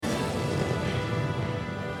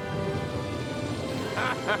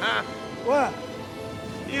What?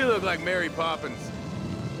 You look like Mary Poppins.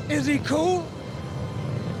 Is he cool?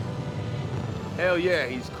 Hell yeah,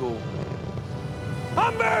 he's cool.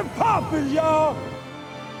 I'm Mary Poppins, y'all!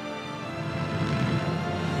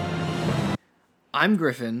 I'm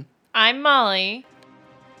Griffin. I'm Molly.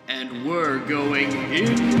 And we're going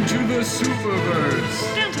into the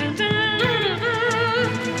Superverse. Dun, dun, dun, dun, dun, dun.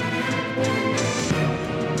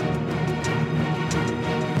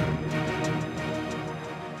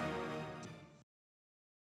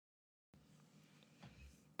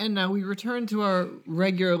 And now we return to our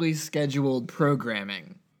regularly scheduled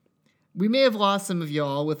programming. We may have lost some of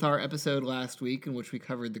y'all with our episode last week in which we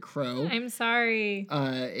covered The Crow. I'm sorry.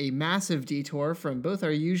 A massive detour from both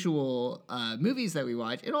our usual movies that we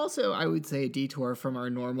watch, and also, I would say, a detour from our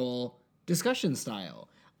normal discussion style.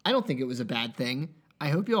 I don't think it was a bad thing. I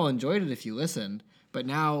hope you all enjoyed it if you listened. But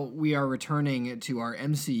now we are returning to our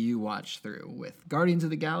MCU watch through with Guardians of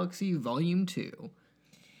the Galaxy Volume 2.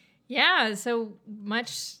 Yeah, so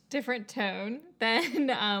much different tone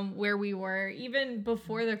than where we were even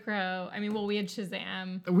before The Crow. I mean, well, we had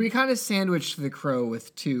Shazam. We kind of sandwiched The Crow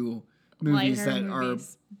with two movies Lighter that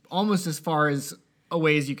movies. are almost as far as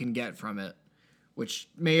away as you can get from it, which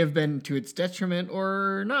may have been to its detriment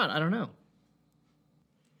or not. I don't know.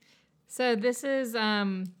 So this is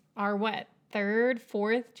our third,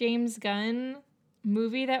 fourth James Gunn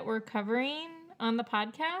movie that we're covering on the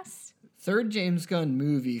podcast? Third James Gunn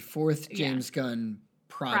movie, fourth James Gunn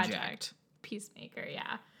project. Peacemaker,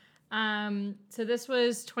 yeah. So this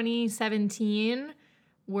was 2017.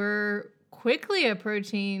 We're quickly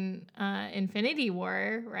approaching Infinity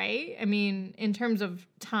War, right? I mean, in terms of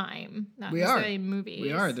time, not necessarily movies.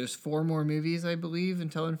 We are. There's 4 more movies, I believe,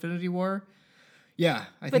 until Infinity War. Yeah,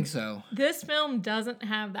 I think so. This film doesn't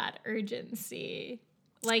have that urgency.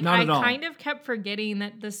 Like, Not I at all. kind of kept forgetting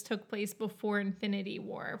that this took place before Infinity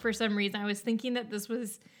War. For some reason, I was thinking that this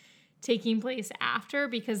was taking place after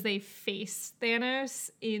because they faced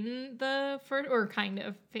Thanos in the first, or kind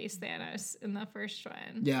of faced Thanos in the first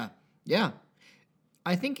one. Yeah.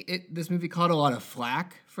 I think this movie caught a lot of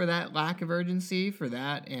flack for that lack of urgency, for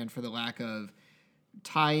that, and for the lack of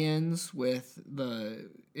tie-ins with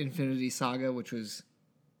the Infinity Saga, which was,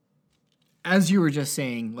 as you were just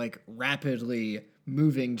saying, like rapidly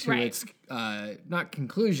moving to its not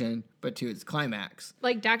conclusion, but to its climax.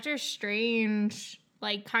 Like Doctor Strange,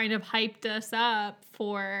 like kind of hyped us up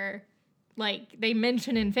for, like, they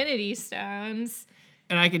mention Infinity Stones.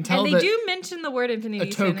 And I can tell and they do mention the word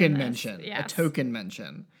Infinity Stone. A token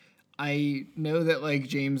mention. I know that like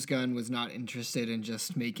James Gunn was not interested in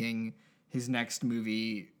just making his next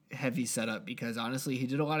movie heavy setup because honestly he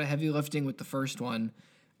did a lot of heavy lifting with the first one.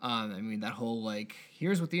 I mean that whole like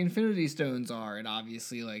here's what the Infinity Stones are, and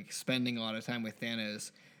obviously like spending a lot of time with Thanos.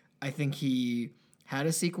 I think he had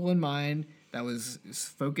a sequel in mind that was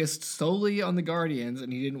focused solely on the Guardians,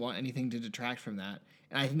 and he didn't want anything to detract from that.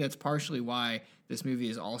 And I think that's partially why this movie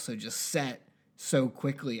is also just set so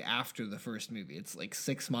quickly after the first movie. It's like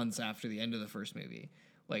 6 months after the end of the first movie.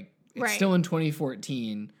 Like it's still in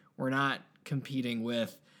 2014. We're not competing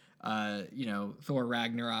with Thor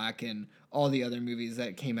Ragnarok and all the other movies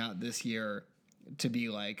that came out this year to be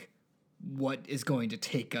like what is going to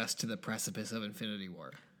take us to the precipice of Infinity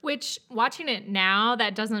War. Which, watching it now,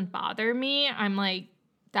 that doesn't bother me. I'm like,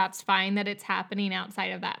 that's fine that it's happening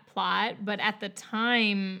outside of that plot. But at the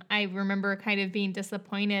time, I remember kind of being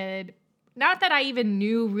disappointed. Not that I even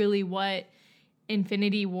knew really what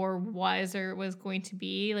Infinity War was or was going to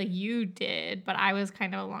be. Like, you did, but I was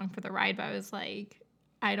kind of along for the ride. But I was like,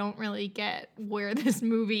 I don't really get where this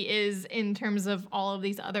movie is in terms of all of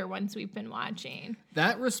these other ones we've been watching.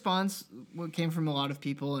 That response came from a lot of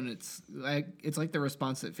people, and it's like the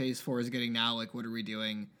response that Phase 4 is getting now. Like, what are we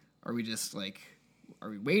doing? Are we just like,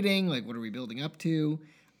 are we waiting? Like, what are we building up to?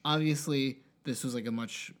 Obviously, this was like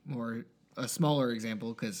a smaller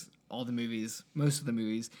example because most of the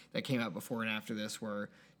movies that came out before and after this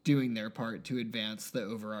were doing their part to advance the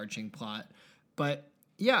overarching plot. But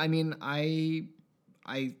yeah, I mean, I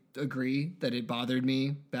agree that it bothered me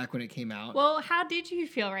back when it came out. Well, how did you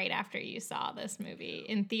feel right after you saw this movie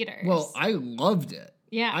in theaters? Well, I loved it.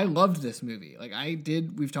 Yeah. I loved this movie. Like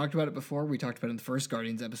we've talked about it before. We talked about it in the first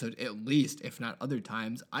Guardians episode, at least, if not other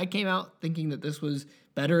times. I came out thinking that this was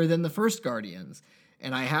better than the first Guardians.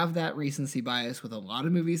 And I have that recency bias with a lot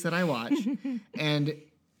of movies that I watch. And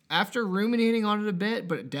after ruminating on it a bit,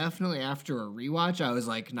 but definitely after a rewatch, I was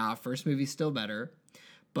like, nah, first movie's still better.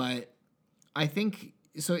 But I think,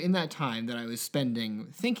 so in that time that I was spending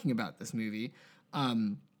thinking about this movie,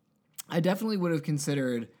 I definitely would have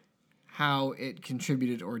considered how it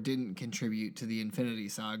contributed or didn't contribute to the Infinity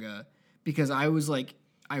Saga, because I was like,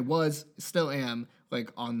 still am,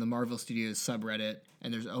 like on the Marvel Studios subreddit,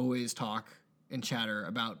 and there's always talk and chatter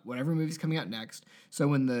about whatever movie's coming out next. So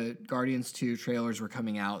when the Guardians 2 trailers were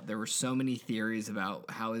coming out, there were so many theories about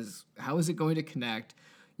how is it going to connect?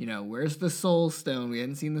 You know, where's the Soul Stone? We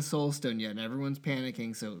hadn't seen the Soul Stone yet, and everyone's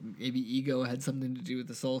panicking, so maybe Ego had something to do with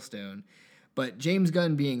the Soul Stone. But James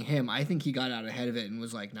Gunn being him, I think he got out ahead of it and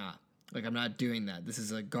was like, nah, like I'm not doing that. This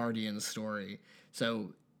is a Guardians story.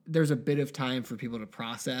 So there's a bit of time for people to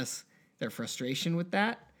process their frustration with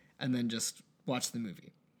that and then just watch the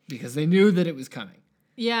movie because they knew that it was coming.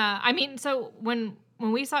 Yeah, I mean, so when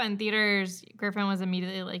we saw it in theaters, Griffin was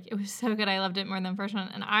immediately like, it was so good, I loved it more than the first one.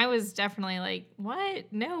 And I was definitely like,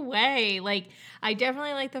 what? No way. Like, I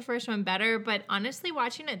definitely like the first one better. But honestly,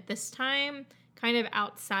 watching it this time, kind of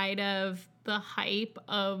outside of the hype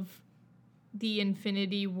of the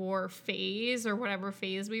Infinity War phase or whatever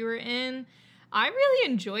phase we were in, I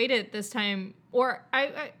really enjoyed it this time. Or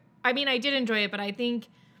I mean, I did enjoy it, but I think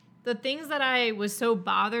the things that I was so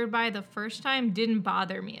bothered by the first time didn't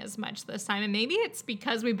bother me as much this time. And maybe it's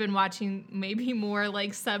because we've been watching maybe more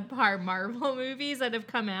like subpar Marvel movies that have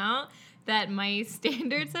come out that my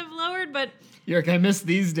standards have lowered. But you're like, I miss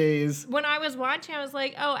these days. When I was watching, I was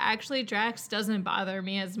like, oh, actually Drax doesn't bother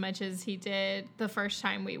me as much as he did the first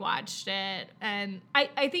time we watched it. And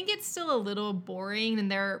I think it's still a little boring,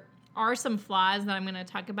 and there are some flaws that I'm going to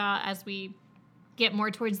talk about as we get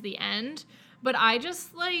more towards the end. But I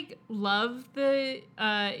just, like, love the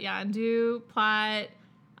Yondu plot.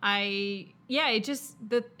 I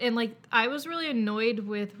was really annoyed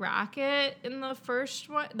with Rocket in the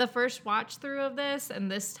first watch through of this,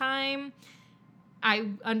 and this time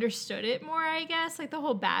I understood it more, I guess, like the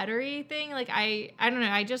whole battery thing. Like, I don't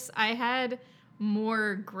know, I had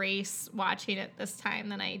more grace watching it this time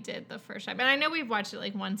than I did the first time. And I know we've watched it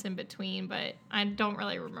like once in between, but I don't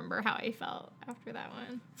really remember how I felt after that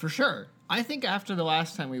one. For sure. I think after the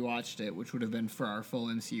last time we watched it, which would have been for our full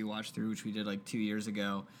MCU watch through, which we did like 2 years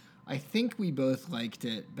ago, I think we both liked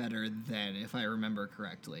it better then, if I remember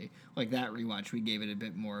correctly. Like that rewatch, we gave it a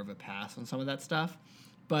bit more of a pass on some of that stuff.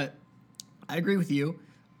 But I agree with you.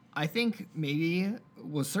 I think maybe,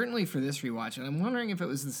 well, certainly for this rewatch, and I'm wondering if it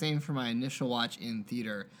was the same for my initial watch in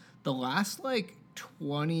theater, the last, like,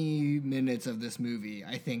 20 minutes of this movie,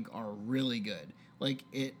 I think, are really good. Like,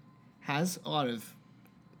 it has a lot of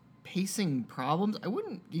pacing problems. I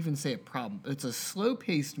wouldn't even say a problem. It's a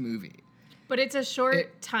slow-paced movie. But it's a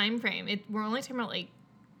short time frame. We're only talking about, like,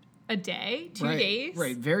 a day, 2 days.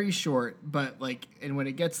 Right, very short, but, like, and when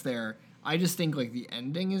it gets there, I just think, like, the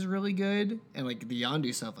ending is really good, and, like, the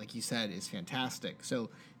Yondu stuff, like you said, is fantastic.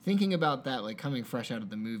 So thinking about that, like, coming fresh out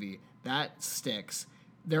of the movie, that sticks.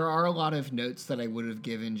 There are a lot of notes that I would have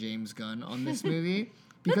given James Gunn on this movie.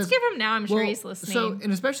 Let's give him now. I'm sure he's listening. So,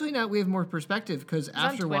 and especially now we have more perspective, because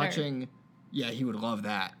after watching... Yeah, he would love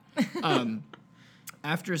that.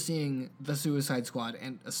 After seeing The Suicide Squad,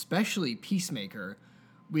 and especially Peacemaker,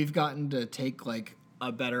 we've gotten to take, like,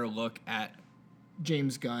 a better look at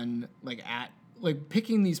James Gunn, like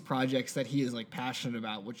picking these projects that he is like passionate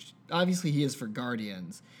about, which obviously he is for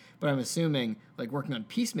Guardians, but I'm assuming like working on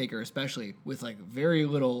Peacemaker, especially with like very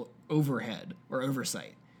little overhead or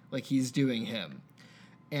oversight, like he's doing him.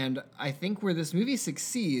 And I think where this movie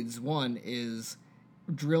succeeds, one, is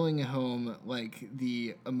drilling home like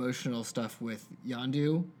the emotional stuff with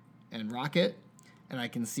Yondu and Rocket, and I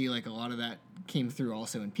can see like a lot of that came through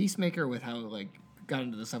also in Peacemaker with how like got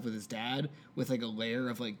into the stuff with his dad with like a layer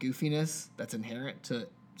of like goofiness that's inherent to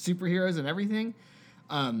superheroes and everything.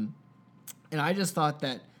 And I just thought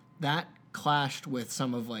that clashed with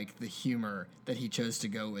some of like the humor that he chose to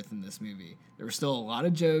go with in this movie. There were still a lot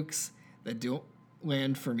of jokes that don't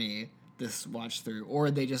land for me this watch through,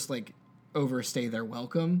 or they just like overstay their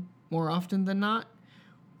welcome more often than not,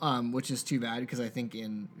 which is too bad because I think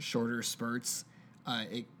in shorter spurts,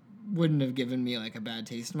 it wouldn't have given me like a bad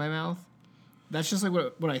taste in my mouth. That's just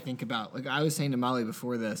like what I think about. Like I was saying to Molly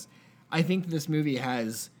before this, I think this movie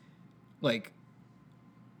has like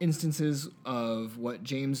instances of what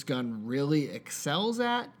James Gunn really excels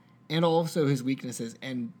at and also his weaknesses.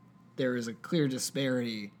 And there is a clear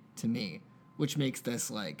disparity to me, which makes this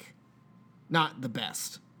like not the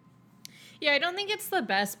best. Yeah, I don't think it's the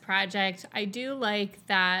best project. I do like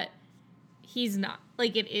that he's not,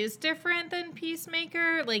 like, it is different than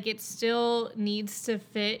Peacemaker. Like, it still needs to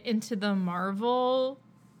fit into the Marvel,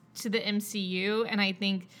 to the MCU. And I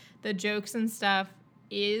think the jokes and stuff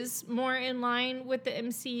is more in line with the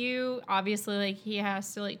MCU. Obviously, like, he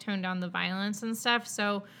has to, like, tone down the violence and stuff.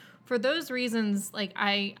 So for those reasons, like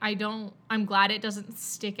I'm glad it doesn't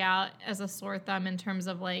stick out as a sore thumb in terms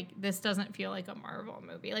of like, this doesn't feel like a Marvel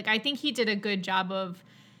movie. Like, I think he did a good job of,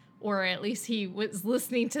 or at least he was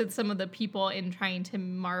listening to some of the people in trying to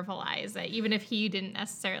Marvelize it, even if he didn't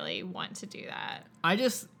necessarily want to do that.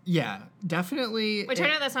 Definitely. Which I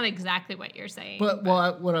know that's not exactly what you're saying. But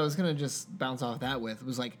what I was gonna just bounce off that with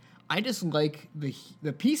was like, I just like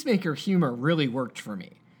the Peacemaker humor really worked for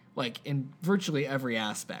me, like in virtually every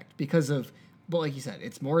aspect because of, but like you said,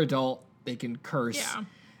 it's more adult. They can curse,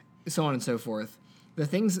 so on and so forth. The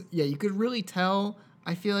things, you could really tell.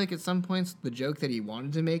 I feel like at some points the joke that he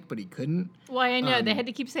wanted to make, but he couldn't. Well, I know they had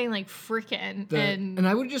to keep saying like frickin' and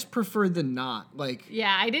I would just prefer the not like.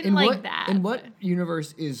 Yeah, I didn't like that. In what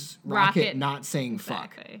universe is Rocket not saying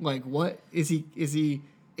fuck? Like, what is he? Is he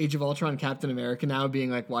Age of Ultron Captain America now being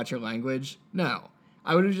like, watch your language? No,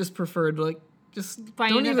 I would have just preferred like just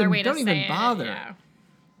find another way to don't even say bother. It, yeah.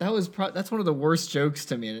 That was that's one of the worst jokes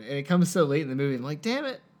to me, and it comes so late in the movie. I'm like, damn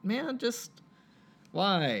it, man, just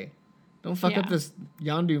why? Don't fuck up this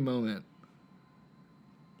Yondu moment.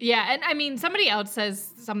 Yeah, and I mean, somebody else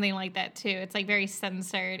says something like that too. It's like very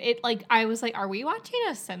censored. It like, I was like, are we watching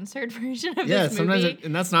a censored version of this movie? Yeah, sometimes,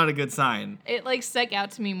 and that's not a good sign. It like stuck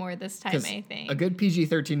out to me more this time, I think. A good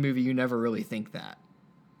PG-13 movie, you never really think that.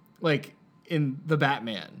 Like in The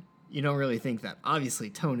Batman, you don't really think that.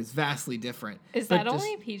 Obviously, tone is vastly different. Is that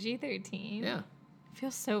only PG-13? Yeah. It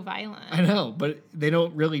feels so violent. I know, but they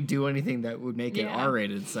don't really do anything that would make it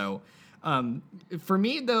R-rated, so... for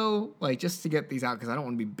me though, like just to get these out because I don't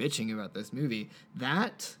want to be bitching about this movie.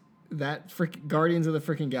 That Guardians of the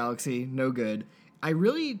freaking Galaxy, no good.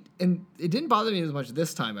 And it didn't bother me as much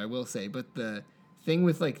this time, I will say. But the thing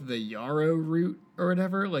with like the yarrow root or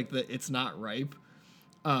whatever, like it's not ripe.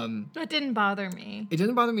 That didn't bother me. It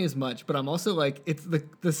didn't bother me as much, but I'm also like it's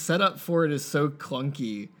the setup for it is so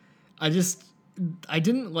clunky. I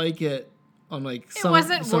didn't like it. On like some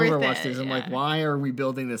of our watch days, I'm like, why are we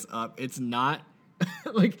building this up? It's not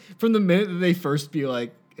like from the minute that they first be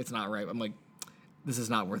like, it's not right. I'm like, this is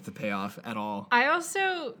not worth the payoff at all. I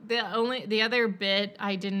also the other bit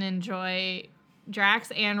I didn't enjoy.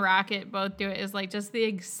 Drax and Rocket both do it is like just the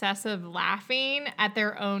excessive laughing at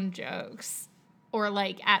their own jokes or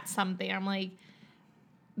like at something. I'm like,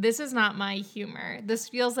 this is not my humor. This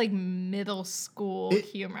feels like middle school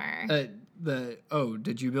humor.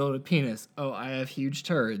 Did you build a penis? Oh, I have huge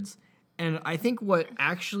turds. And I think what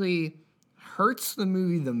actually hurts the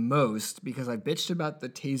movie the most, because I bitched about the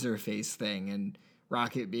Taserface thing and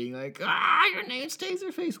Rocket being like, your name's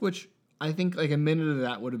Taserface, which I think like a minute of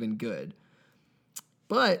that would have been good.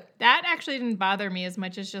 But that actually didn't bother me as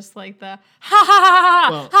much as just like the ha ha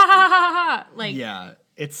ha ha ha ha ha. Like, yeah,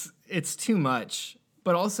 it's too much.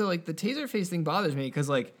 But also like the Taserface thing bothers me because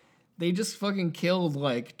like they just fucking killed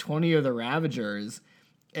like 20 of the Ravagers,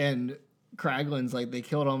 and Kraglin's like, they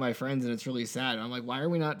killed all my friends and it's really sad. And I'm like, why are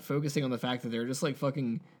we not focusing on the fact that they're just like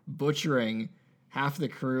fucking butchering half the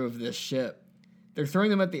crew of this ship? They're throwing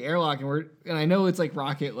them at the airlock, and I know it's like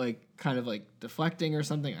Rocket like kind of like deflecting or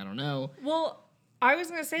something. I don't know. Well, I was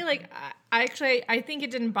gonna say like I think it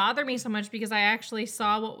didn't bother me so much because I actually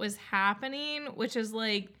saw what was happening, which is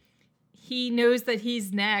like, he knows that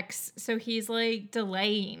he's next, so he's like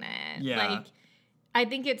delaying it. Yeah. Like, I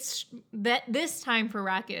think it's that this time for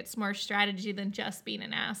Rocket, it's more strategy than just being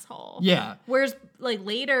an asshole. Yeah. Whereas like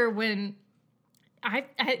later when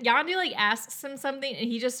Yondu like asks him something and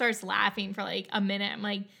he just starts laughing for like a minute. I'm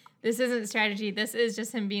like, this isn't strategy. This is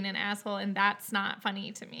just him being an asshole, and that's not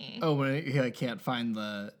funny to me. Oh, when he like can't find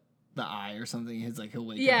the eye or something, he's like he'll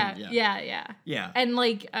wake up. Yeah. And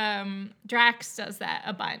like Drax does that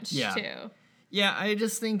a bunch too. Yeah, I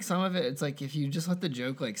just think some of it's like if you just let the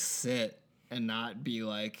joke like sit and not be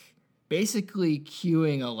like basically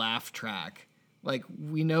cueing a laugh track. Like,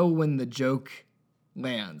 we know when the joke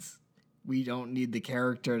lands. We don't need the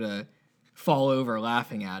character to fall over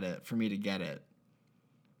laughing at it for me to get it.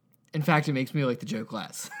 In fact, it makes me like the joke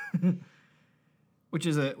less. Which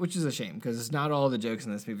is a shame, because not all the jokes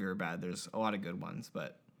in this movie are bad. There's a lot of good ones,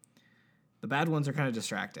 but the bad ones are kind of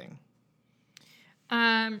distracting.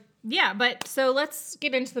 Yeah, but so let's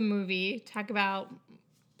get into the movie, talk about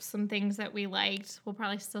some things that we liked. We'll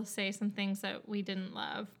probably still say some things that we didn't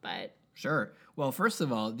love, but... Sure. Well, first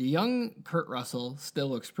of all, the young Kurt Russell still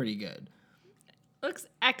looks pretty good. Looks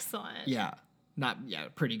excellent. Yeah.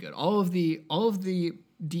 Pretty good. All of the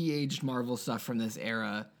de-aged Marvel stuff from this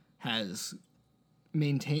era has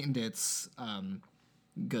maintained its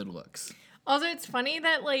good looks. Also, it's funny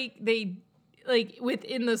that they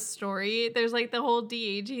within the story, there's like the whole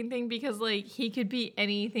de-aging thing, because like he could be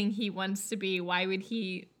anything he wants to be. Why would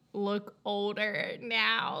he look older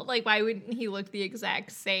now? Like, why wouldn't he look the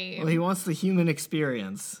exact same? Well, he wants the human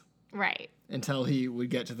experience Right. until he would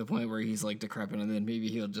get to the point where he's like decrepit, and then maybe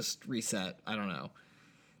he'll just reset. I don't know.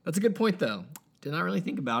 That's a good point, though. Did not really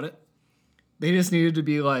think about it. They just needed to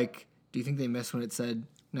be like, do you think they missed when it said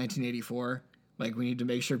 1984? Like, we need to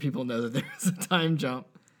make sure people know that there's a time jump.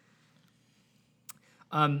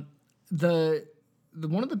 The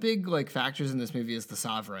one of the big like factors in this movie is the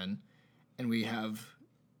Sovereign, and we have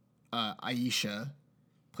Aisha,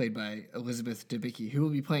 played by Elizabeth Debicki, who will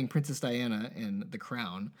be playing Princess Diana in The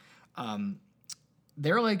Crown.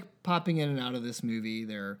 They're like popping in and out of this movie.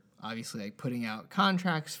 They're obviously like putting out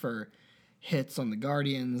contracts for hits on the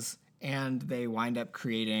Guardians, and they wind up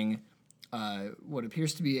creating what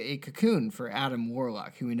appears to be a cocoon for Adam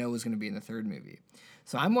Warlock, who we know is going to be in the third movie.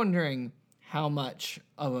 So I'm wondering how much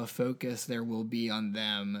of a focus there will be on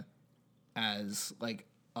them as like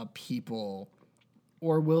a people,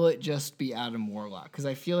 or will it just be Adam Warlock? Because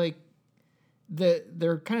I feel like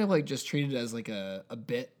they're kind of like just treated as like a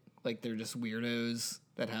bit, like they're just weirdos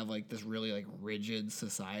that have like this really like rigid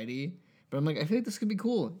society. But I'm like, I feel like this could be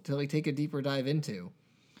cool to like take a deeper dive into.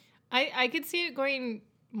 I could see it going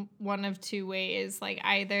one of two ways. Like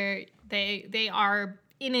either they are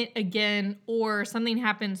in it again, or something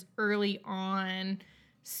happens early on,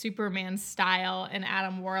 Superman style, and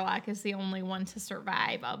Adam Warlock is the only one to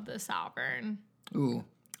survive of the Sovereign. Ooh,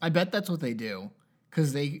 I bet that's what they do,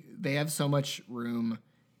 because they have so much room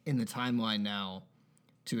in the timeline now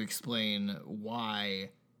to explain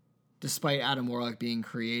why, despite Adam Warlock being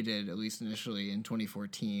created, at least initially in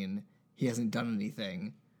 2014, he hasn't done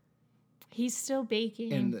anything. He's still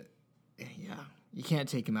baking. And yeah, you can't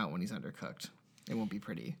take him out when he's undercooked. It won't be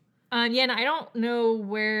pretty. Yeah, and I don't know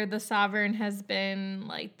where the Sovereign has been,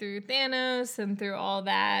 like, through Thanos and through all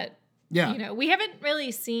that. Yeah. You know, we haven't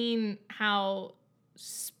really seen how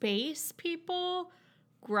space people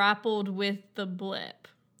grappled with the blip.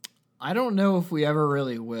 I don't know if we ever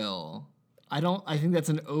really will. I think that's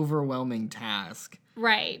an overwhelming task.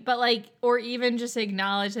 Right, but, like, or even just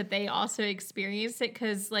acknowledge that they also experienced it,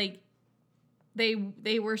 because, like,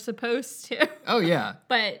 they were supposed to. Oh, yeah.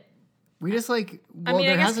 But We just like. Well, I mean,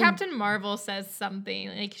 I guess hasn't... Captain Marvel says something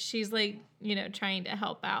like she's like, you know, trying to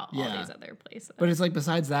help out all Yeah. these other places. But it's like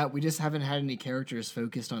besides that, we just haven't had any characters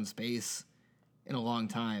focused on space in a long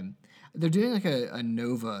time. They're doing like a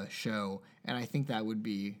Nova show, and I think that would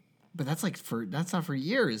be. But that's not for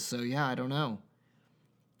years. So yeah, I don't know.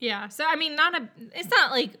 Yeah. So I mean, it's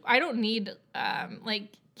not like I don't need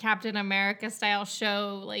like Captain America style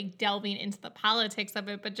show like delving into the politics of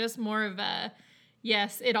it, but just more of a.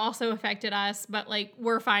 Yes, it also affected us, but like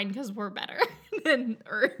we're fine because we're better than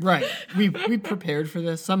Earth. Right. We prepared for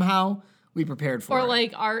this somehow. We prepared for it. Or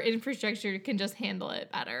like our infrastructure can just handle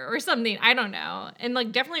it better or something. I don't know. And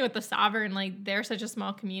like definitely with the Sovereign, like they're such a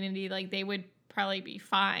small community, like they would probably be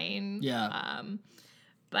fine. Yeah.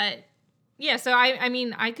 But yeah, so I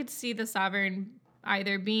mean I could see the Sovereign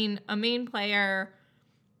either being a main player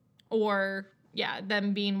or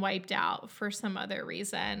them being wiped out for some other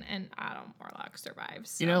reason, and Adam Warlock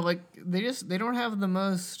survives. So. You know, like they don't have the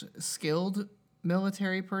most skilled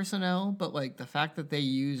military personnel, but like the fact that they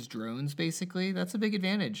use drones, basically, that's a big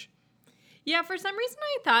advantage. Yeah, for some reason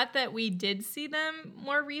I thought that we did see them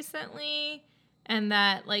more recently, and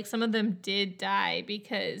that like some of them did die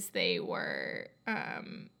because they were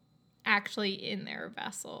actually in their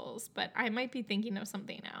vessels. But I might be thinking of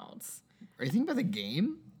something else. Are you thinking about the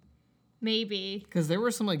game? Maybe. Because there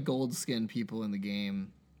were some like gold skin people in the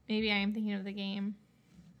game. Maybe I am thinking of the game.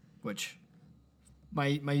 Which, my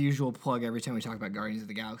usual plug every time we talk about Guardians of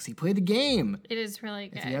the Galaxy, play the game. It is really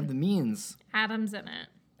good. If you have the means. Adam's in it.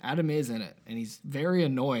 Adam is in it, and he's very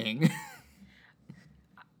annoying.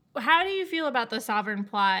 How do you feel about the Sovereign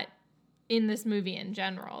plot in this movie in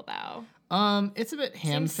general, though? It's a bit Seems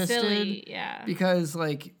ham-fisted. silly, yeah. Because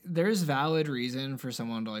like there's valid reason for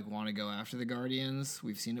someone to like want to go after the Guardians.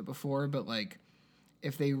 We've seen it before, but like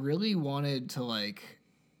if they really wanted to like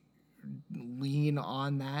lean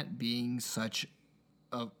on that being such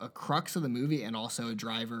a crux of the movie and also a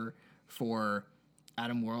driver for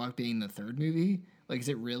Adam Warlock being the third movie, like is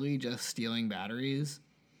it really just stealing batteries?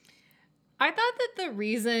 I thought that the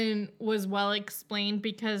reason was well explained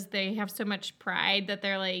because they have so much pride that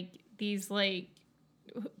they're like these like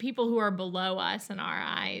people who are below us in our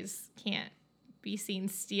eyes can't be seen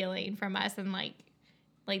stealing from us, and like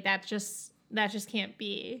that just can't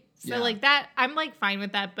be. So like that I'm like fine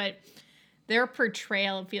with that, but their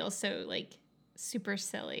portrayal feels so like super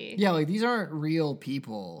silly. Yeah, like these aren't real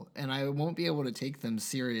people, and I won't be able to take them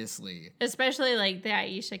seriously. Especially like the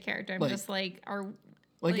Aisha character. I'm Like- just like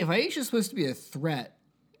Like if Aisha's supposed to be a threat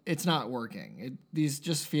it's not working. These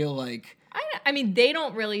just feel like I mean, they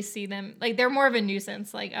don't really see them. Like, they're more of a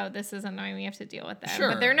nuisance. Like, oh, this is annoying. We have to deal with them.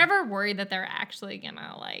 Sure. But they're never worried that they're actually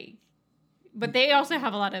gonna, like... But they also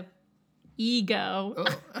have a lot of ego,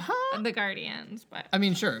 the Guardians. But I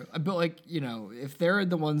mean, sure. But, like, you know, if they're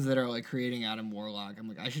the ones that are, like, creating Adam Warlock, I'm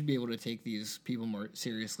like, I should be able to take these people more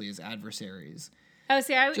seriously as adversaries. Oh,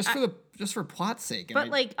 see, Just for plot's sake. And But,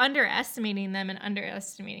 like, underestimating them and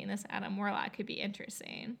underestimating this Adam Warlock could be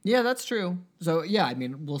interesting. Yeah, that's true. So yeah, I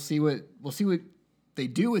mean, we'll see what they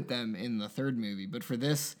do with them in the third movie. But for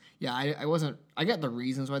this, yeah, I got the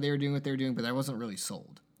reasons why they were doing what they were doing, but I wasn't really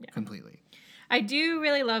sold completely. I do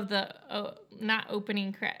really love the not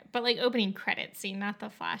opening credit, but like opening credit scene, not the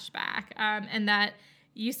flashback, and that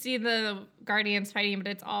you see the Guardians fighting, but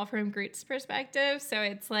it's all from Groot's perspective. So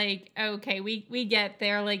it's like, okay, we get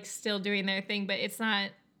they're like still doing their thing, but it's not.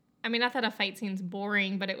 I mean, not that a fight scene's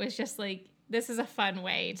boring, but it was just like, this is a fun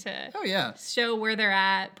way to show where they're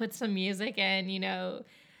at, put some music in, you know.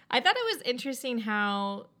 I thought it was interesting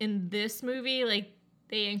how in this movie, like,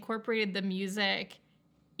 they incorporated the music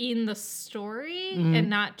in the story and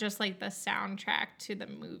not just like the soundtrack to the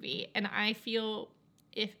movie. And I feel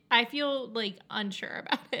like unsure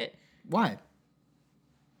about it. Why?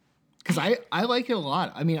 Because I like it a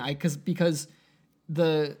lot. I mean, because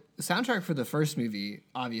the soundtrack for the first movie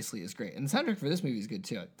obviously is great, and the soundtrack for this movie is good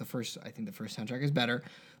too. I think the first soundtrack is better,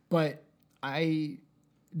 but I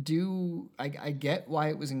get why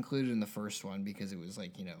it was included in the first one, because it was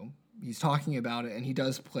like, you know, he's talking about it, and he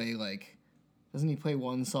does play like, doesn't he play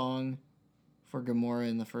one song for Gamora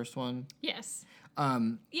in the first one? Yes.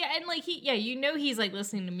 Yeah, and like he's like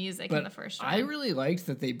listening to music in the first one. I really liked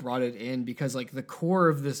that they brought it in because like the core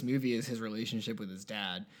of this movie is his relationship with his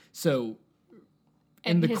dad. So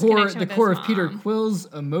and the core of Peter Quill's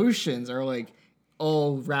emotions are like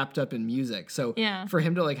all wrapped up in music. So for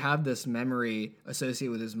him to like have this memory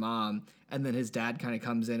associated with his mom, and then his dad kind of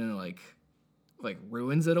comes in and like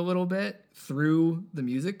ruins it a little bit through the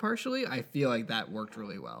music partially, I feel like that worked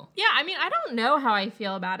really well. Yeah, I mean, I don't know how I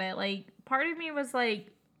feel about it. Like, part of me was like,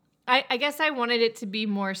 I guess I wanted it to be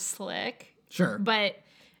more slick. Sure. But,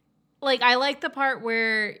 like, I like the part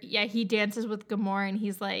where, he dances with Gamora and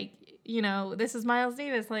he's like, you know, this is Miles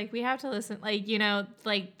Davis. Like, we have to listen. Like, you know,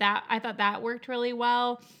 like that. I thought that worked really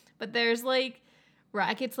well. But there's, like,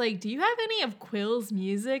 Rocket's like, do you have any of Quill's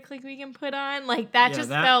music, like, we can put on? Like, that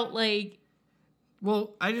felt like...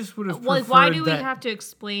 Well, I just would have preferred like, why do we have to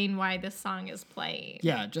explain why this song is playing?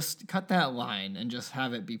 Yeah, just cut that line and just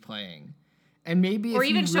have it be playing. And maybe or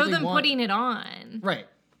even show them putting it on. Right.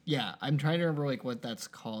 Yeah, I'm trying to remember like what that's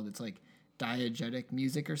called. It's like diegetic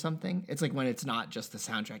music or something. It's like when it's not just the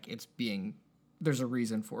soundtrack, there's a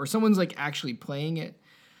reason for, or someone's like actually playing it.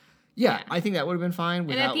 Yeah, I think that would have been fine.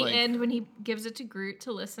 And at the end, when he gives it to Groot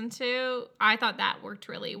to listen to, I thought that worked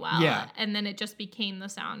really well. Yeah. And then it just became the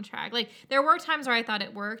soundtrack. Like, there were times where I thought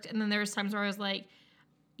it worked, and then there was times where I was like,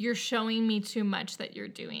 you're showing me too much that you're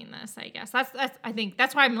doing this, I guess. I think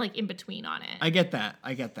that's why I'm like in between on it. I get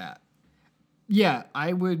that. Yeah,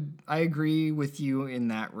 I agree with you in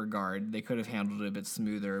that regard. They could have handled it a bit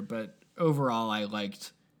smoother, but overall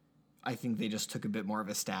I think they just took a bit more of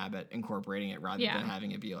a stab at incorporating it rather than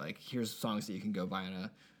having it be like, here's songs that you can go buy on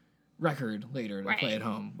a record later to play at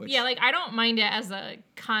home. Which, like, I don't mind it as a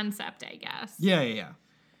concept, I guess. Yeah.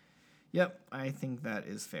 Yep, I think that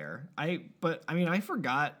is fair. I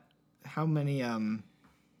forgot how many,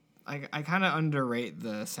 I kind of underrate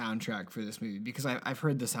the soundtrack for this movie because I've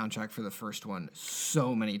heard the soundtrack for the first one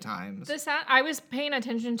so many times. I was paying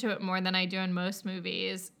attention to it more than I do in most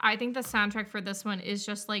movies. I think the soundtrack for this one is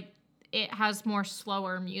just like, it has more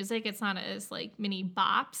slower music. It's not as like many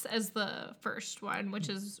bops as the first one, which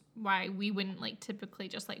is why we wouldn't like typically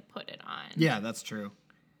just like put it on. Yeah, that's true.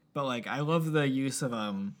 But like, I love the use of,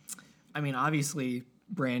 obviously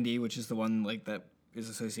Brandy, which is the one like that is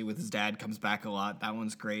associated with his dad, comes back a lot. That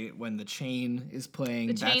one's great. When the chain is playing,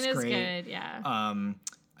 that's great. The chain is good,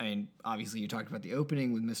 yeah. Obviously you talked about the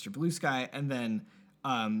opening with Mr. Blue Sky, and then,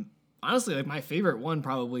 honestly, like my favorite one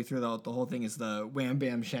probably throughout the whole thing is the Wham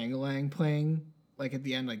Bam Shangalang playing. Like at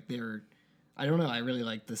the end, like I don't know, I really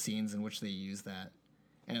like the scenes in which they use that.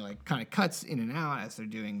 And it like kind of cuts in and out as they're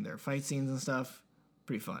doing their fight scenes and stuff.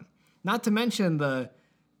 Pretty fun. Not to mention the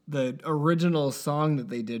original song that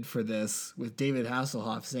they did for this with David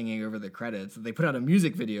Hasselhoff singing over the credits that they put out a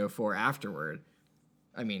music video for afterward.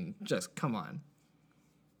 I mean, just come on.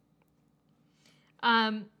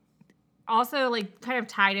 Also, like, kind of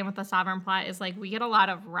tied in with the Sovereign plot is, like, we get a lot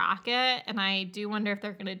of Rocket, and I do wonder if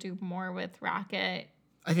they're going to do more with Rocket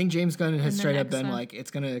I think James Gunn has in the straight up next been one. like,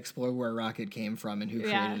 it's going to explore where Rocket came from and who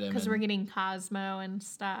Yeah, created him. because we're and- getting Cosmo and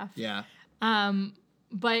stuff. Yeah.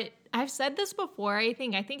 But I've said this before, I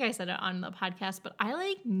think I said it on the podcast, but I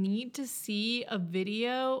like need to see a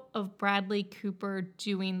video of Bradley Cooper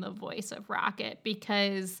doing the voice of Rocket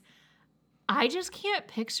because I just can't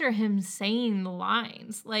picture him saying the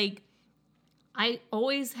lines. Like, I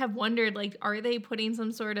always have wondered, like, are they putting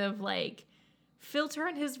some sort of like filter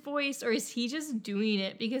on his voice or is he just doing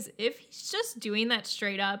it? Because if he's just doing that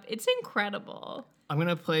straight up, it's incredible. I'm going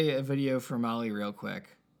to play a video for Molly real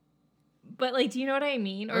quick. But like, do you know what I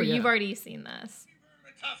mean? Or Oh, yeah. you've already seen this? I'm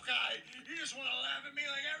a tough guy. You just want to laugh at me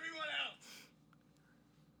like everyone else.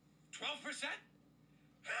 12%?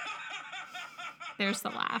 There's the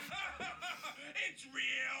laugh. It's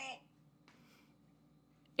real.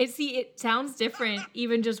 It sounds different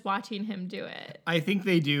even just watching him do it. I think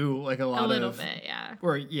they do like a lot A little of... bit, yeah.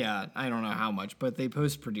 Or, yeah, I don't know how much, but they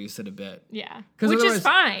post-produce it a bit. Yeah. 'Cause Which otherwise- is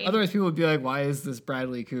fine. Otherwise, people would be like, why is this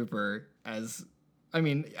Bradley Cooper as... I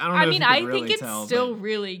mean, I don't know I if mean, you can I really think it's tell, still but-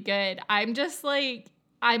 really good. I'm just like,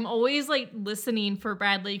 I'm always like listening for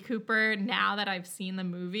Bradley Cooper now that I've seen the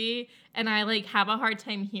movie, and I like have a hard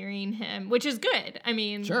time hearing him, which is good. I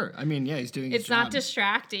mean, Sure. I mean, yeah, he's doing his it's job. not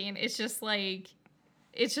distracting. It's just like,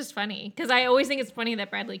 it's just funny because I always think it's funny that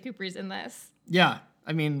Bradley Cooper's in this. Yeah.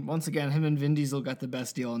 I mean, once again, him and Vin Diesel got the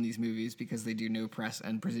best deal in these movies because they do no press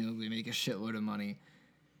and presumably make a shitload of money.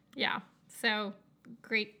 Yeah. So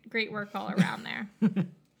great work all around there.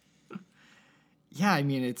 Yeah, I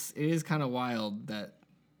mean, it is kind of wild that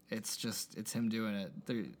it's him doing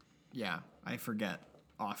it. Yeah, I forget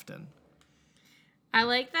often. I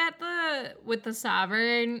like that with the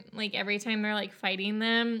Sovereign, like every time they're like fighting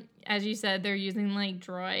them, as you said, they're using like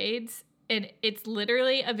droids, and it's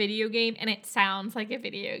literally a video game, and it sounds like a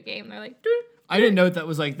video game. They're like, "Doo." I didn't know that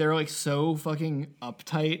was like they're like so fucking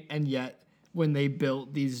uptight, and yet when they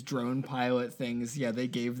built these drone pilot things, yeah, they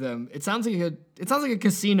gave them. It sounds like a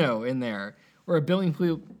casino in there, or a billing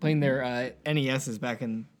playing their NESs back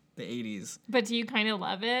in the 80s. But do you kind of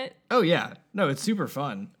love it? Oh yeah, no, it's super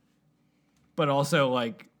fun, but also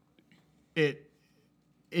like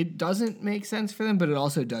it doesn't make sense for them, but it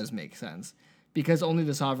also does make sense because only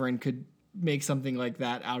the Sovereign could make something like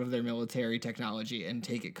that out of their military technology and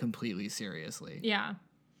take it completely seriously. Yeah.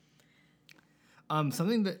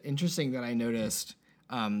 Something that interesting that I noticed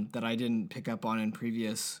that I didn't pick up on in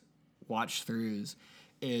previous watch throughs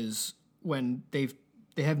is when they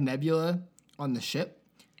have Nebula on the ship.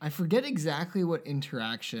 I forget exactly what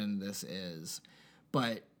interaction this is,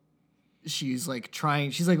 but she's like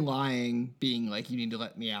lying, being like, you need to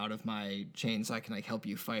let me out of my chain so I can like help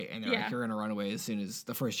you fight. And they're Yeah. like, you're gonna run away as soon as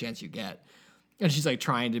the first chance you get. And she's like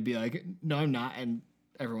trying to be like, no, I'm not. And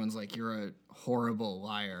everyone's like, you're a horrible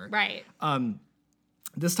liar. Right.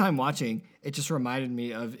 This time watching, it just reminded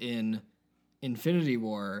me of in Infinity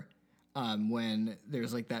War, when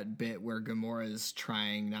there's like that bit where Gamora's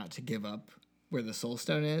trying not to give up where the Soul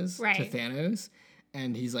Stone is to Right. Thanos,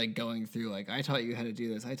 and he's like going through like, I taught you how to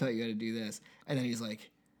do this, I taught you how to do this, and then he's like,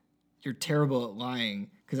 you're terrible at lying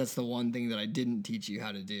because that's the one thing that I didn't teach you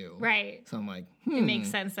how to do. Right. So I'm like, It makes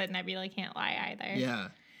sense that Nebula can't lie either. Yeah.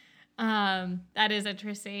 That is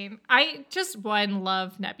interesting. I just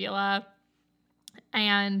love Nebula.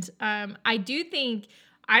 And I do think,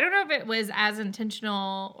 I don't know if it was as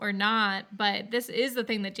intentional or not, but this is the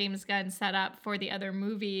thing that James Gunn set up for the other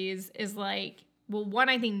movies is like, well, one,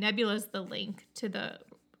 I think Nebula's the link to the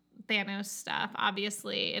Thanos stuff,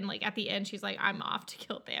 obviously. And like at the end, she's like, I'm off to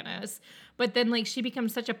kill Thanos. But then like she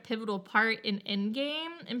becomes such a pivotal part in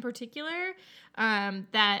Endgame in particular,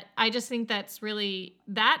 that I just think that's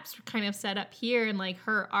kind of set up here in like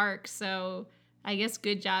her arc. So I guess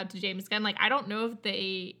good job to James Gunn. Like, I don't know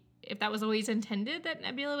if that was always intended that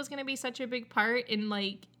Nebula was going to be such a big part in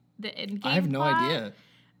like the Endgame. I have no plot. idea.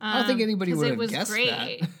 I don't think anybody 'Cause would it have was guessed great.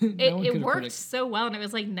 that. No one It could have worked predicted. so well, and it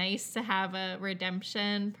was like nice to have a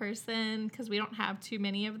redemption person because we don't have too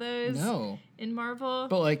many of those No. in Marvel.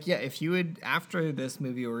 But like, yeah, if you would after this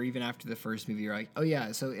movie or even after the first movie, you're like, oh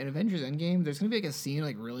yeah, so in Avengers Endgame, there's gonna be like a scene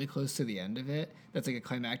like really close to the end of it that's like a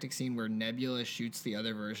climactic scene where Nebula shoots the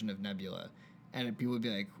other version of Nebula, and people would be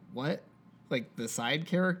like, what? Like the side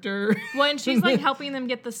character? Well, and she's like helping them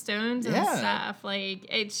get the stones and Yeah. stuff. Like,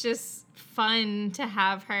 it's just fun to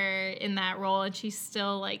have her in that role, and she's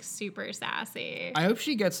still like super sassy. I hope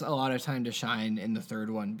she gets a lot of time to shine in the third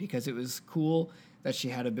one because it was cool that she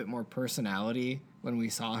had a bit more personality when we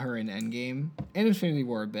saw her in Endgame and Infinity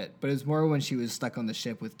War a bit, but it's more when she was stuck on the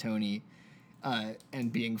ship with Tony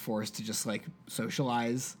and being forced to just like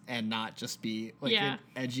socialize and not just be like Yeah.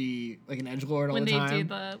 an edgelord all when the they time. do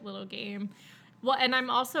the little game. Well, and I'm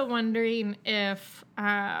also wondering if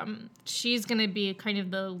she's going to be kind of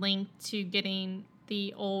the link to getting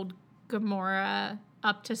the old Gamora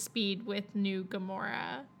up to speed with new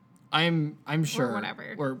Gamora. I'm sure. Or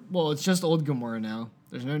whatever. Well, it's just old Gamora now.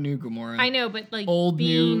 There's no new Gamora. I know, but like old,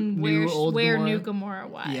 being new, old where Gamora? new Gamora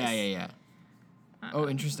was. Yeah. Oh,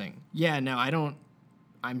 interesting. Yeah, no,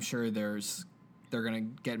 I'm sure they're gonna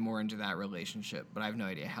get more into that relationship, but I have no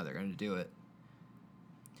idea how they're gonna do it.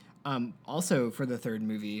 Also, for the third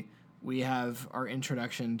movie, we have our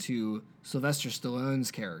introduction to Sylvester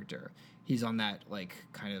Stallone's character. He's on that, like,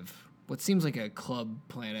 kind of what seems like a club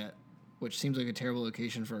planet, which seems like a terrible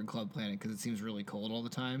location for a club planet because it seems really cold all the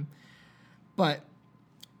time. But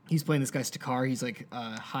he's playing this guy Stakar. He's like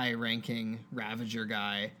a high-ranking Ravager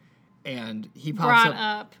guy, and he pops Brought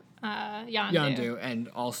up Yondu, and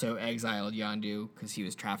also exiled Yondu because he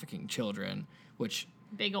was trafficking children, which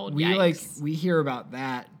big old we yikes. we hear about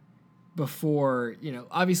that before,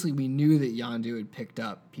 obviously we knew that Yondu had picked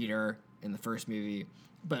up Peter in the first movie,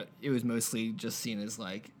 but it was mostly just seen as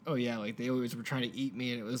like, oh yeah, like they always were trying to eat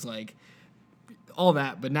me, and it was like all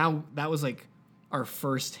that. But now that was like our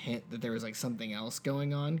first hint that there was like something else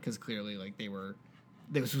going on, because clearly like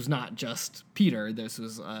this was not just Peter, this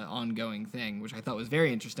was an ongoing thing, which I thought was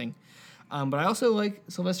very interesting. But I also like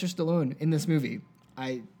Sylvester Stallone in this movie.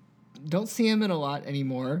 I don't see him in a lot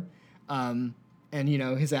anymore. And,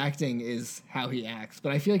 his acting is how he acts.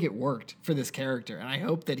 But I feel like it worked for this character. And I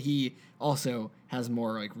hope that he also has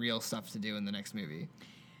more, like, real stuff to do in the next movie.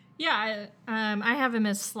 Yeah, I have him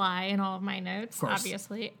as Sly in all of my notes,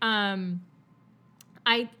 obviously. I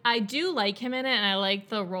do like him in it, and I like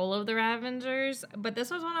the role of the Ravengers. But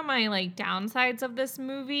this was one of my, like, downsides of this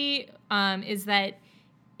movie, is that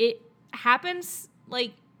it happens,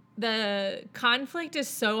 like, the conflict is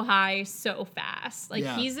so high so fast. Like,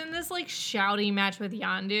 he's in this, like, shouting match with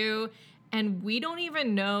Yondu, and we don't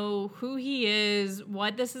even know who he is,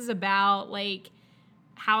 what this is about, like,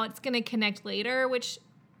 how it's going to connect later, which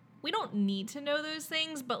we don't need to know those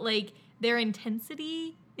things, but, like, their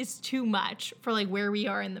intensity is too much for, like, where we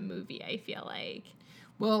are in the movie, I feel like.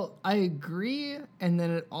 Well, I agree, and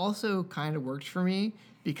then it also kind of worked for me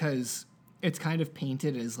because it's kind of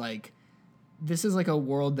painted as, like, this is like a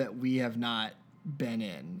world that we have not been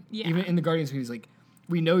in. Yeah. Even in the Guardians movies, like,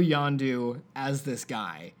 we know Yondu as this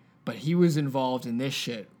guy, but he was involved in this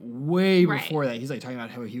shit way before that. He's like talking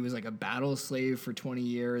about how he was like a battle slave for 20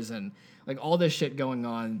 years and like all this shit going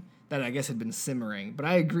on that I guess had been simmering. But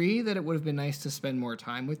I agree that it would have been nice to spend more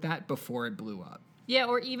time with that before it blew up. Yeah,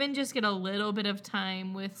 or even just get a little bit of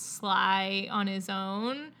time with Sly on his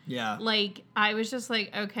own. Yeah. Like, I was just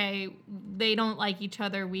like, okay, they don't like each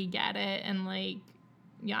other, we get it, and, like,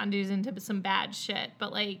 Yondu's into some bad shit,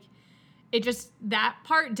 but, like, it just, that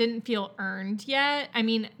part didn't feel earned yet. I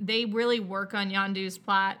mean, they really work on Yondu's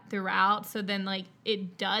plot throughout, so then, like,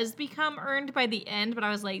 it does become earned by the end, but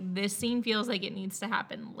I was like, this scene feels like it needs to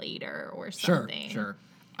happen later or something. Sure.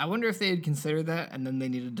 I wonder if they had considered that and then they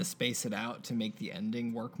needed to space it out to make the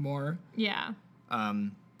ending work more. Yeah.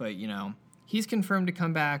 But, he's confirmed to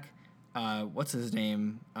come back. What's his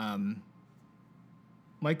name?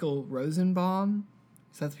 Michael Rosenbaum?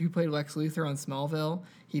 Is that who played Lex Luthor on Smallville?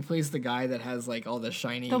 He plays the guy that has, like, all the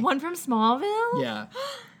shiny... The one from Smallville? Yeah.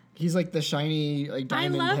 He's, like, the shiny, like,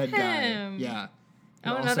 diamond head him. guy. Yeah.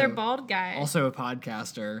 Oh, another bald guy. Also a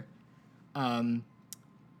podcaster.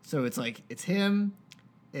 So it's, like, it's him...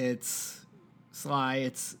 It's Sly.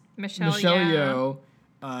 It's Michelle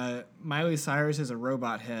Yeoh. Miley Cyrus is a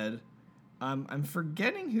robot head. I'm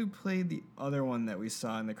forgetting who played the other one that we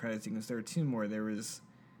saw in the credit sequence. There were two more. There was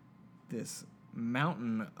this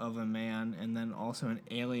mountain of a man, and then also an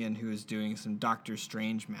alien who was doing some Doctor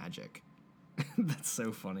Strange magic. That's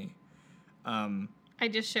so funny. I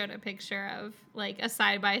just showed a picture of, like, a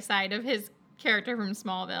side-by-side of his character from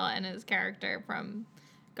Smallville and his character from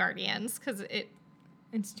Guardians, because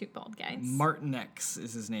it's two bald guys. Martin X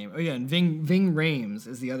is his name. Oh, yeah, and Ving Rhames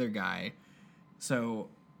is the other guy. So,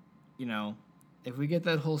 if we get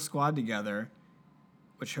that whole squad together,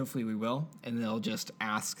 which hopefully we will, and they'll just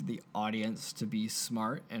ask the audience to be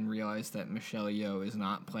smart and realize that Michelle Yeoh is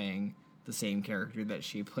not playing the same character that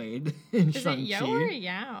she played in Shang-Chi. Is it Yeoh or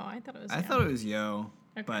Yao? I thought it was Yeoh. I thought it was Yeoh,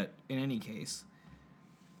 okay. But in any case.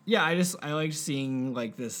 Yeah, I liked seeing,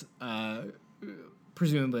 like, this...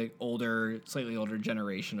 presumably slightly older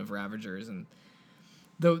generation of Ravagers, and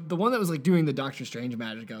the one that was like doing the Doctor Strange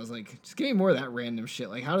magic, I was like, just give me more of that random shit.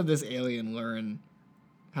 Like, how did this alien learn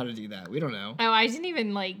how to do that? We don't know. Oh, I didn't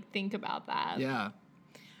even like think about that. Yeah.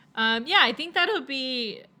 I think that'll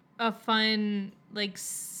be a fun like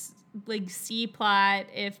C plot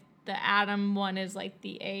if the Adam one is like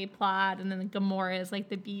the A plot, and then the Gamora is like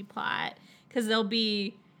the B plot, because they'll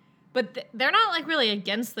be, but they're not like really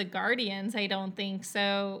against the Guardians, I don't think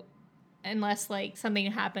so, unless like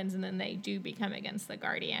something happens and then they do become against the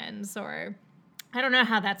Guardians, or I don't know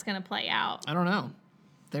how that's gonna play out. I don't know.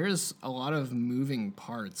 There's a lot of moving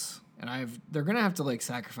parts, and they're gonna have to like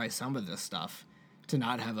sacrifice some of this stuff to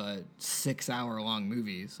not have a 6-hour-long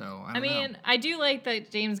movie. So I don't know. I do like that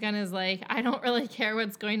James Gunn is like, I don't really care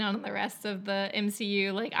what's going on in the rest of the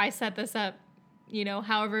MCU. Like, I set this up,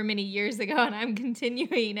 however many years ago, and I'm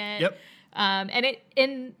continuing it. Yep.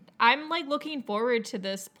 And I'm like looking forward to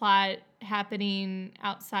this plot happening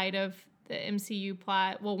outside of the MCU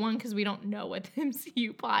plot. Well, one, because we don't know what the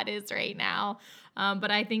MCU plot is right now. But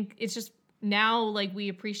I think it's just now, like, we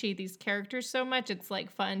appreciate these characters so much. It's like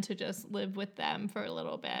fun to just live with them for a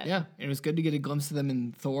little bit. Yeah, it was good to get a glimpse of them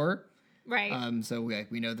in Thor. Right. So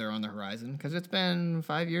we know they're on the horizon, because it's been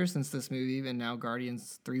 5 years since this movie, and now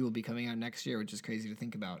Guardians 3 will be coming out next year, which is crazy to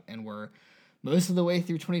think about. And we're most of the way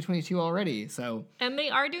through 2022 already. So, and they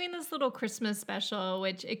are doing this little Christmas special,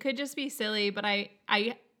 which it could just be silly, but I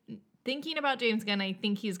thinking about James Gunn, I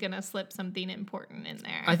think he's gonna slip something important in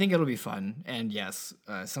there. I think it'll be fun, and yes,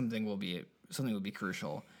 something will be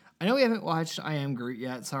crucial. I know we haven't watched I Am Groot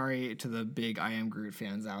yet. Sorry to the big I Am Groot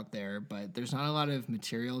fans out there, but there's not a lot of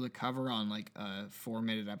material to cover on like a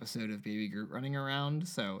 4-minute episode of Baby Groot running around.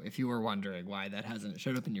 So if you were wondering why that hasn't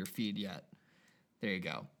showed up in your feed yet, there you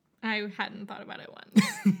go. I hadn't thought about it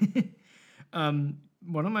once.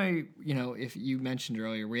 One of my, if you mentioned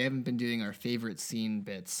earlier, we haven't been doing our favorite scene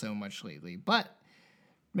bits so much lately, but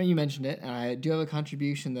you mentioned it, and I do have a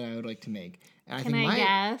contribution that I would like to make. And Can I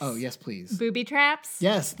guess? Oh, yes, please. Booby traps?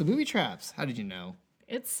 Yes, the booby traps. How did you know?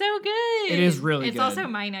 It's so good. It is really good. It's also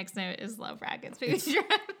my next note is love Rocket's booby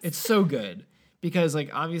traps. It's so good. Because, like,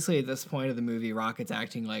 obviously at this point of the movie, Rocket's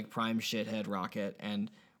acting like prime shithead Rocket, and,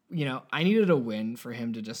 I needed a win for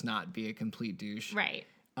him to just not be a complete douche. Right.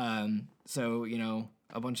 So,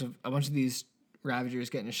 a bunch of these Ravagers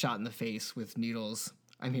getting shot in the face with needles.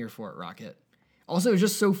 I'm here for it, Rocket. Also, it's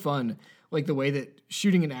just so fun, like the way that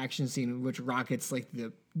shooting an action scene in which Rocket's like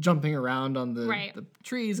the jumping around on the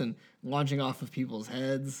trees and launching off of people's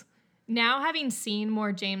heads. Now, having seen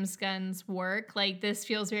more James Gunn's work, like this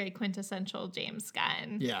feels very quintessential James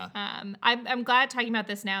Gunn. Yeah. I'm glad talking about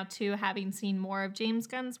this now too, having seen more of James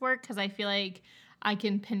Gunn's work, because I feel like I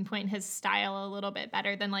can pinpoint his style a little bit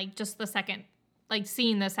better than like just the second, like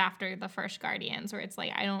seeing this after the first Guardians, where it's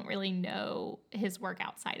like I don't really know his work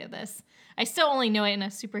outside of this. I still only know it in a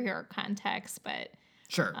superhero context, but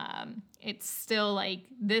sure, it's still like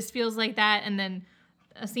this feels like that. And then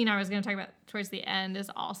a scene I was going to talk about towards the end is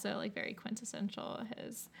also like very quintessential.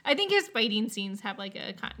 I think his fighting scenes have like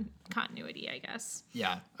a continuity, I guess.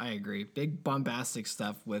 Yeah, I agree. Big bombastic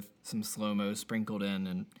stuff with some slow-mo sprinkled in,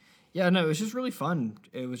 and yeah, no, it was just really fun.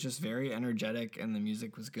 It was just very energetic, and the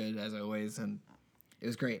music was good as always, and it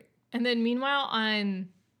was great. And then meanwhile on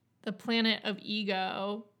the planet of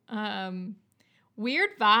Ego, weird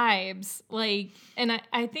vibes, like, and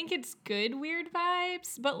I think it's good weird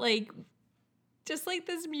vibes, but like just like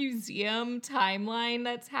this museum timeline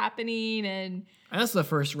that's happening, and that's the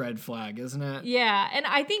first red flag, isn't it? Yeah, and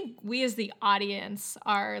I think we as the audience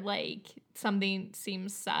are like, something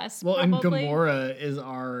seems sus. Well, probably. And Gamora is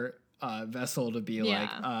our vessel to be like,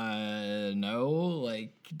 no,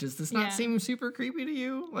 like, does this not seem super creepy to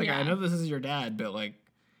you? Like, I know this is your dad, but like,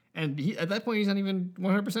 and at that point, he's not even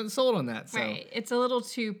 100% sold on that. So. Right, it's a little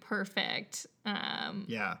too perfect.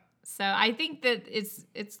 Yeah. So I think that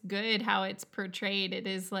it's good how it's portrayed. It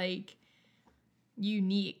is like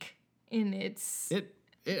unique in its it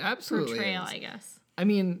absolutely portrayal, is. I guess. I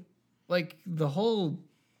mean, like the whole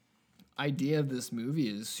idea of this movie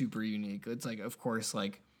is super unique. It's like, of course,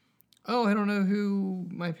 like, oh, I don't know who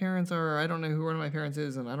my parents are. I don't know who one of my parents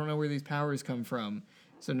is, and I don't know where these powers come from.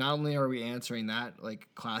 So not only are we answering that like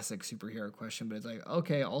classic superhero question, but it's like,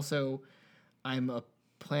 okay, also I'm a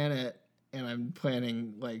planet and I'm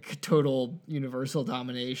planning like total universal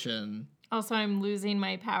domination. Also, I'm losing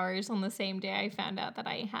my powers on the same day I found out that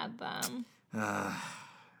I had them.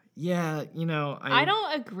 Yeah, I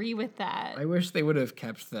don't agree with that. I wish they would have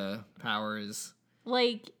kept the powers.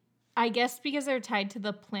 Like, I guess because they're tied to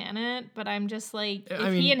the planet, but I'm just like,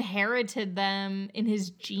 he inherited them in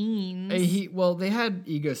his genes. They had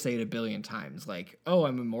Ego say it a billion times, like, oh,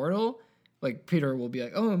 I'm immortal. Like, Peter will be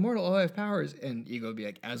like, oh, I'm immortal, oh, I have powers. And Ego will be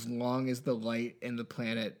like, as long as the light in the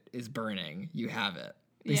planet is burning, you have it.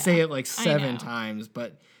 They say it like 7 times,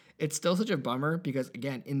 but it's still such a bummer because,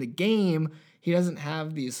 again, in the game, he doesn't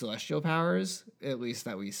have these celestial powers, at least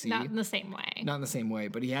that we see. Not in the same way. Not in the same way,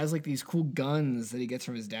 but he has like these cool guns that he gets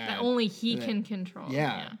from his dad. That only he can control.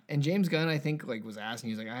 Yeah. And James Gunn, I think, like was asked,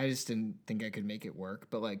 and he was like, I just didn't think I could make it work.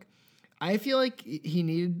 But like, I feel like he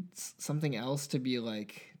needed something else to be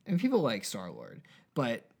like, and people like Star-Lord,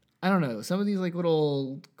 but I don't know. Some of these like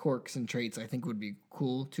little quirks and traits I think would be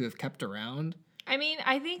cool to have kept around. I mean,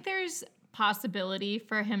 I think there's possibility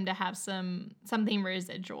for him to have something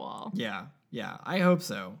residual. Yeah. Yeah. I hope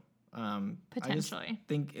so. Potentially. I just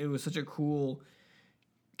think it was such a cool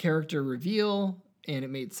character reveal, and it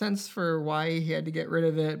made sense for why he had to get rid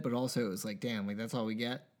of it, but also it was like, damn, like that's all we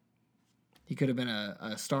get. He could have been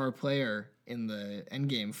a star player in the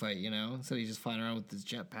Endgame fight, you know? So he's just flying around with his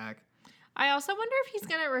jetpack. I also wonder if he's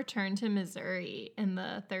going to return to Missouri in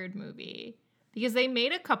the third movie, because they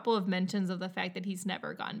made a couple of mentions of the fact that he's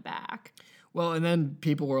never gone back. Well, and then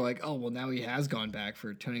people were like, oh, well, now he has gone back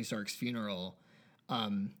for Tony Stark's funeral.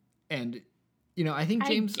 And, you know, I think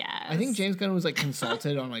James Gunn was like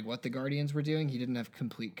consulted on like what the Guardians were doing. He didn't have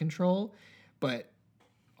complete control. But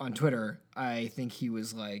on Twitter, I think he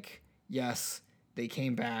was like, yes, they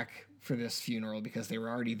came back for this funeral because they were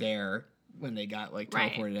already there when they got like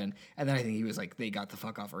teleported in. And then I think he was like, they got the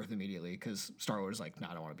fuck off Earth immediately because Star-Lord was like, no,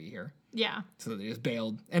 I don't want to be here. Yeah. So they just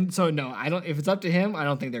bailed. And so, no, if it's up to him, I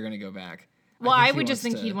don't think they're going to go back. Well, I would just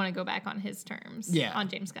think he'd want to go back on his terms. Yeah. On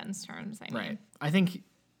James Gunn's terms, I mean. Right. I think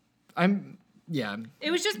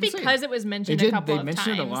It was just because it was mentioned a couple of times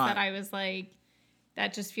that I was like,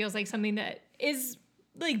 that just feels like something that is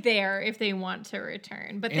like there if they want to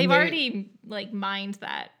return. But they've already like mined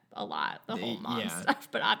that a lot, the whole mom stuff.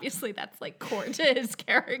 But obviously that's like core to his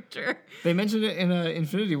character. They mentioned it in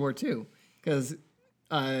Infinity War too, because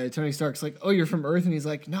Tony Stark's like, oh, you're from Earth? And he's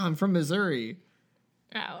like, no, I'm from Missouri.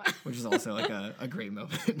 Oh. Which is also like a great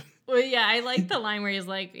moment. Well, yeah, I like the line where he's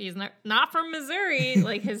like, he's not from Missouri.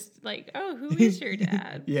 Like his like, oh, who is your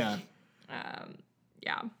dad? Yeah.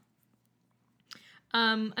 Yeah.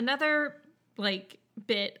 Another like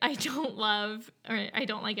bit I don't love or I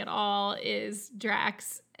don't like at all is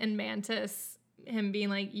Drax and Mantis, him being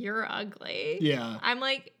like, you're ugly. Yeah. I'm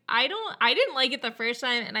like, I didn't like it the first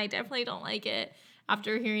time, and I definitely don't like it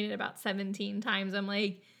after hearing it about 17 times. I'm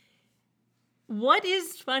like, what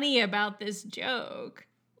is funny about this joke?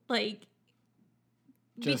 Like,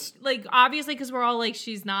 just like obviously because we're all like,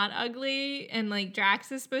 she's not ugly, and like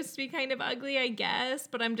Drax is supposed to be kind of ugly, I guess.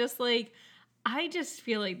 But I'm just like, I just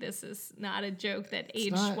feel like this is not a joke that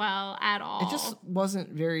aged well at all. It just wasn't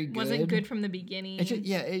very good. Wasn't good from the beginning.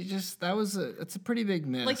 It's a pretty big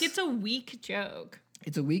miss. Like, it's a weak joke.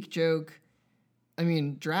 It's a weak joke. I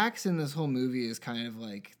mean, Drax in this whole movie is kind of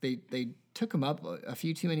like they took him up a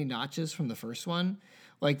few too many notches from the first one.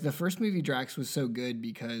 Like, the first movie, Drax was so good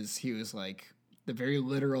because he was like the very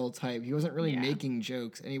literal type. He wasn't really making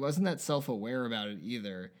jokes, and he wasn't that self-aware about it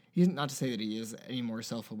either. He's not to say that he is any more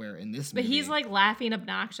self-aware in this movie. But he's like laughing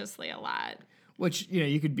obnoxiously a lot. Which, you know,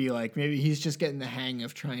 you could be like, maybe he's just getting the hang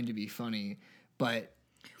of trying to be funny. But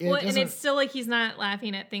and it's still like he's not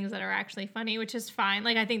laughing at things that are actually funny, which is fine.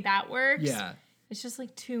 Like, I think that works. Yeah. It's just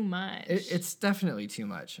like too much. It's definitely too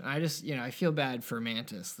much. And I just, you know, I feel bad for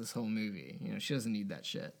Mantis this whole movie. You know, she doesn't need that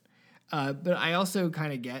shit. But I also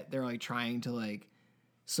kind of get they're like trying to like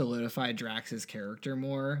solidify Drax's character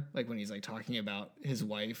more. Like when he's like talking about his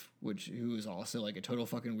wife, who is also like a total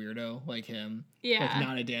fucking weirdo like him. Yeah. Like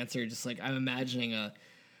not a dancer. Just like I'm imagining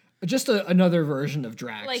another version of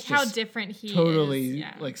Drax. Like how different he totally is.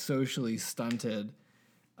 like socially stunted.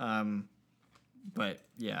 But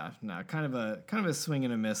yeah, no, kind of a swing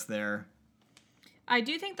and a miss there. I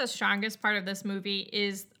do think the strongest part of this movie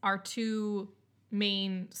is our two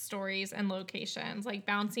main stories and locations, like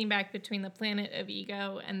bouncing back between the planet of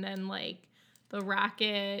Ego and then like the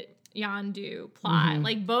Rocket Yondu plot. Mm-hmm.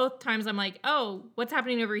 Like both times I'm like, oh, what's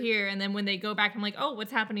happening over here? And then when they go back, I'm like, oh,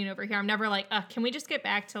 what's happening over here? I'm never like, can we just get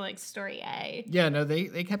back to like story A? Yeah, no,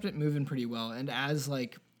 they kept it moving pretty well. And as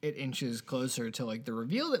like it inches closer to like the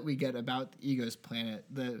reveal that we get about Ego's planet,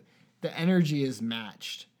 the energy is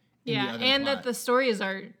matched. Yeah, and that the stories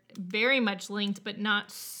are very much linked, but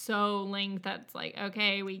not so linked that's like,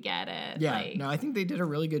 okay, we get it. Yeah, like, no, I think they did a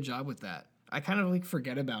really good job with that. I kind of like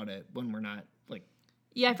forget about it when we're not like.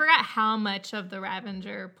 Yeah, I forgot how much of the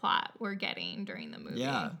Ravager plot we're getting during the movie.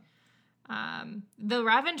 Yeah. The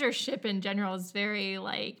Ravager ship in general is very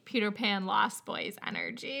like Peter Pan Lost Boys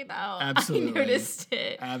energy, though. Absolutely. I noticed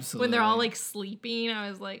it. Absolutely. When they're all like sleeping, I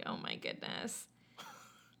was like, oh my goodness.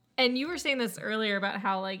 And you were saying this earlier about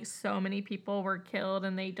how like so many people were killed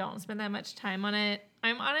and they don't spend that much time on it.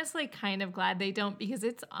 I'm honestly kind of glad they don't, because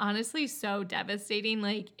it's honestly so devastating.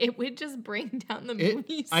 Like it would just bring down the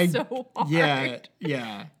movie so hard.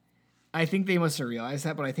 Yeah. I think they must have realized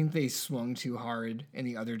that, but I think they swung too hard in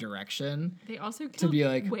the other direction. They also killed be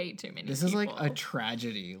like, way too many This people. is like a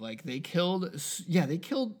tragedy. Like they killed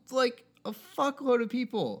like a fuckload of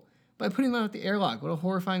people by putting them out the airlock. What a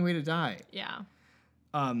horrifying way to die. Yeah.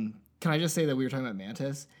 Can I just say that we were talking about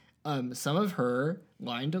Mantis? Some of her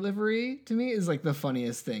line delivery to me is like the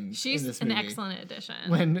funniest thing She's in this an movie. excellent addition.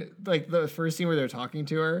 When like the first scene where they're talking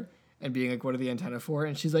to her and being like, what are the antenna for?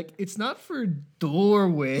 And she's like, it's not for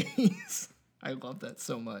doorways. I love that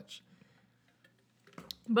so much.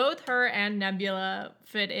 Both her and Nebula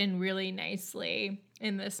fit in really nicely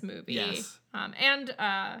in this movie. Yes. And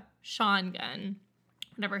Sean Gunn,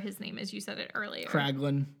 whatever his name is, you said it earlier.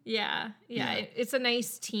 Kraglin. Yeah. Yeah. It's a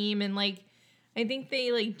nice team, and like I think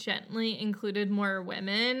they like gently included more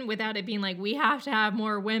women without it being like we have to have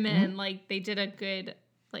more women. Mm-hmm. Like they did a good,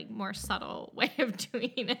 like more subtle way of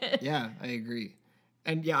doing it. Yeah, I agree.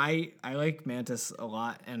 And yeah, I like Mantis a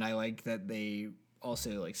lot, and I like that they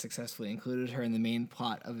also like successfully included her in the main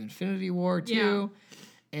plot of Infinity War too. Yeah.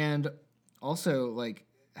 And also like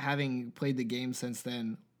having played the game since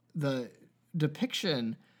then, the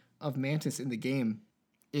depiction of Mantis in the game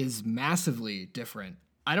is massively different.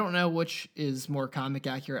 I don't know which is more comic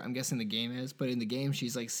accurate. I'm guessing the game is, but in the game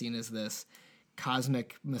she's like seen as this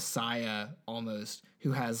cosmic messiah almost,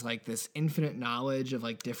 who has like this infinite knowledge of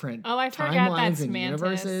like different I forgot timelines that's and Mantis.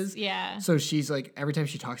 universes. Yeah. So she's like, every time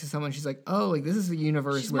she talks to someone, she's like, oh, like this is the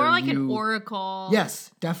universe She's where more like you... an oracle.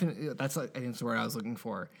 Yes, definitely. That's like, I think that's the word I was looking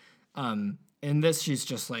for. In this, she's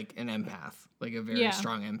just like an empath, like a very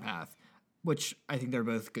strong empath, which I think they're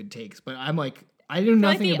both good takes. But I'm like, I knew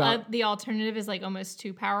nothing like about... the alternative is like almost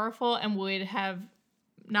too powerful and would have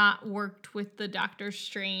not worked with the Doctor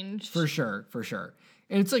Strange. For sure.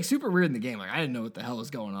 And it's like super weird in the game. Like I didn't know what the hell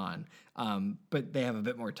was going on. But they have a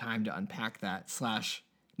bit more time to unpack that,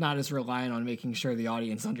 / not as reliant on making sure the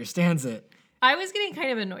audience understands it. I was getting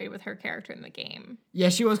kind of annoyed with her character in the game. Yeah,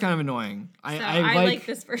 she was kind of annoying. I like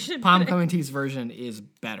this version. Pom Clemente's version is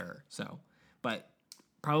better. But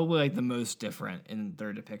probably like the most different in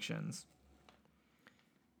their depictions.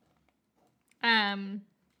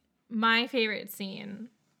 My favorite scene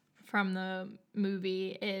from the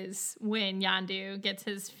movie is when Yondu gets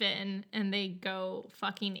his fin and they go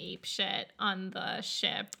fucking ape shit on the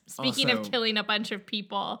ship. Speaking of killing a bunch of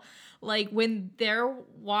people, like when they're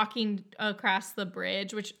walking across the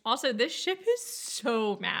bridge, which also this ship is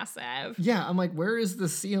so massive. Yeah, I'm like, where is the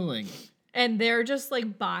ceiling? And they're just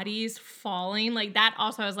like bodies falling. Like that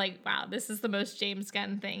also I was like, wow, this is the most James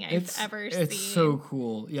Gunn thing I've ever seen. It's so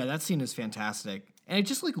cool. Yeah, that scene is fantastic. And it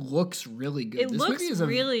just like looks really good. This looks movie is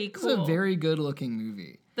really cool. It's a very good looking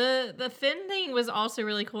movie. The fin thing was also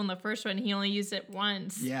really cool in the first one. He only used it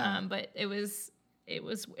once. Yeah. But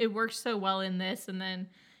it worked so well in this, and then,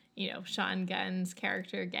 you know, Sean Gunn's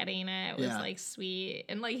character getting it was like sweet,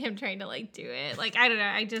 and like him trying to like do it. Like I don't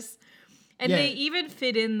know, they even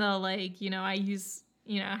fit in the like, you know, I use,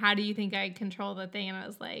 you know, how do you think I control the thing? And I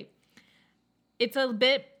was like, it's a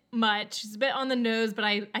bit much. It's a bit on the nose, but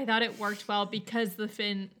I thought it worked well because the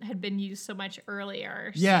fin had been used so much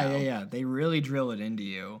earlier. Yeah. They really drill it into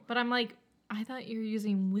you. But I'm like, I thought you were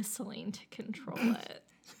using whistling to control it.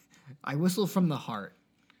 I whistle from the heart.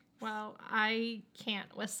 Well, I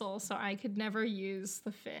can't whistle, so I could never use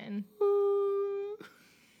the fin.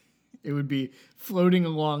 It would be floating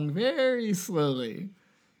along very slowly.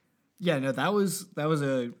 Yeah, no, that was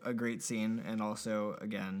a great scene, and also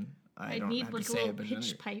again, I don't need have like to a say little it, but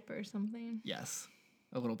pitch pipe or something. yes,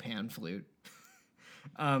 a little pan flute.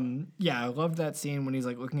 Yeah, I loved that scene when he's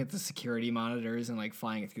like looking at the security monitors and like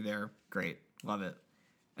flying it through there. Great, love it.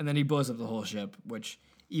 And then he blows up the whole ship, which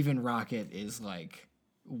even Rocket is like,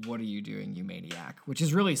 "What are you doing, you maniac?" Which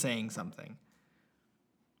is really saying something.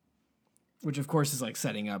 Which of course is like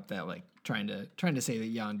setting up that like trying to say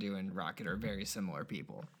that Yondu and Rocket are very similar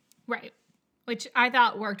people. Right. Which I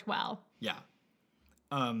thought worked well. Yeah.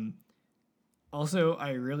 Also,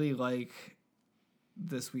 I really like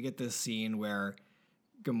this. We get this scene where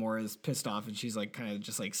Gamora's pissed off and she's like kind of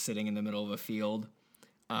just like sitting in the middle of a field.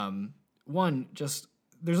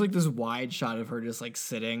 There's like this wide shot of her just like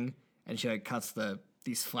sitting, and she like cuts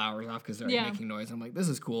these flowers off because they're like, making noise. I'm like, this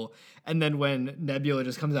is cool. And then when Nebula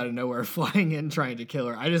just comes out of nowhere flying in trying to kill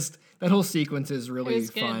her, that whole sequence is really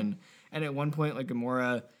fun. And at one point, like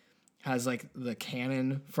Gamora has like the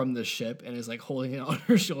cannon from the ship and is like holding it on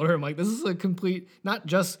her shoulder. I'm like, this is a complete, not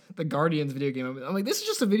just the Guardians video game moment. I'm like, this is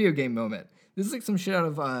just a video game moment. This is like some shit out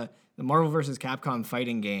of the Marvel vs. Capcom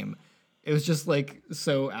fighting game. It was just like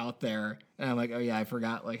so out there, and I'm like, oh yeah, I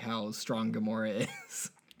forgot like how strong Gamora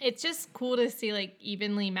is. It's just cool to see like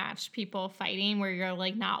evenly matched people fighting where you're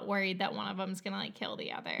like not worried that one of them's gonna like kill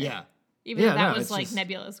the other. Yeah. Even though that no, was like just...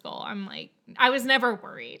 Nebula's goal. I'm like, I was never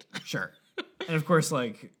worried. Sure. And of course,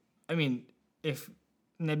 like, I mean, if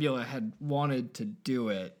Nebula had wanted to do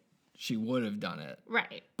it, she would have done it.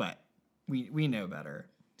 Right. But we know better.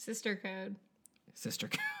 Sister code. Sister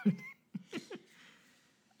code.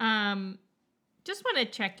 Just want to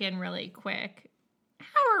check in really quick.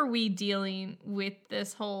 How are we dealing with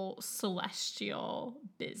this whole celestial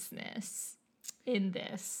business in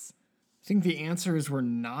this? I think the answers were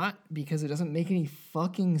not, because it doesn't make any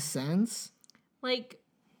fucking sense. Like,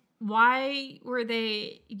 why were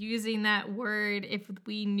they using that word if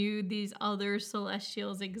we knew these other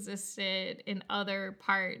celestials existed in other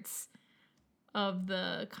parts of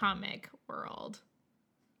the comic world?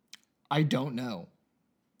 I don't know.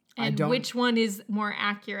 And which one is more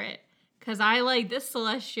accurate? Because I like this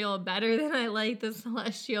celestial better than I like the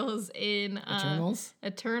celestials in Eternals.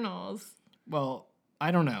 Well,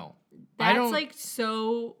 I don't know. That's like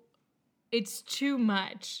so... It's too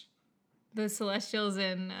much. The celestials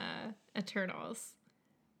in Eternals.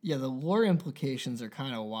 Yeah, the lore implications are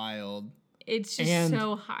kind of wild. It's just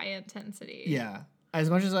so high intensity. Yeah.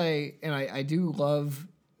 As much as I do love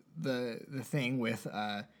the thing with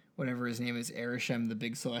whatever his name is, Arishem, the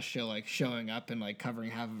big celestial, like showing up and like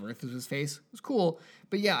covering half of Earth with his face. It was cool.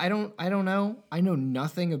 But yeah, I don't know. I know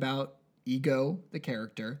nothing about Ego, the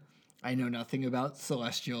character. I know nothing about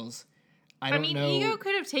celestials. I mean, Ego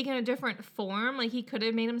could have taken a different form. Like, he could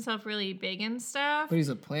have made himself really big and stuff. But he's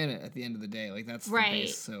a planet at the end of the day. Like, that's the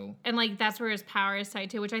base, so... And, like, that's where his power is tied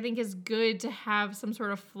to, which I think is good to have some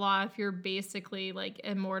sort of flaw if you're basically, like,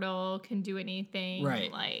 immortal, can do anything.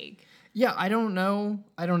 Right. Like... Yeah, I don't know.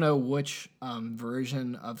 I don't know which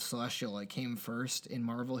version of Celestial, like, came first in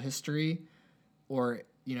Marvel history. Or,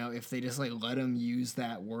 you know, if they just, like, let him use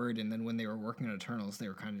that word, and then when they were working on Eternals, they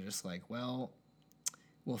were kind of just like, well...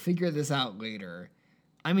 We'll figure this out later.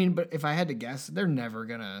 I mean, but if I had to guess, they're never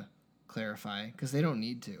gonna clarify because they don't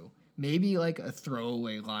need to. Maybe like a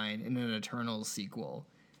throwaway line in an Eternals sequel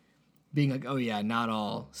being like, oh yeah, not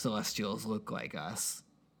all Celestials look like us.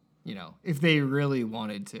 You know, if they really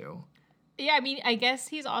wanted to. Yeah, I mean, I guess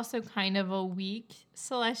he's also kind of a weak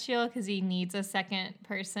Celestial because he needs a second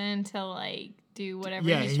person to like do whatever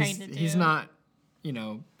he's trying to do. He's not, you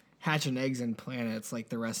know, hatching eggs in planets like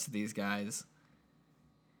the rest of these guys.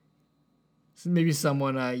 So maybe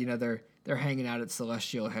someone, you know, they're hanging out at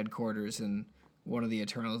Celestial headquarters, and one of the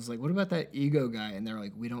Eternals is like, "What about that Ego guy?" And they're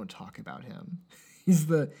like, "We don't talk about him. He's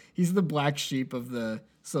the black sheep of the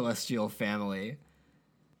Celestial family."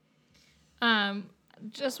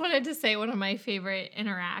 Just wanted to say one of my favorite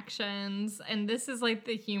interactions, and this is like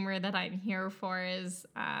the humor that I'm here for, is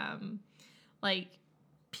like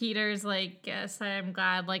Peter's like, "Guess I'm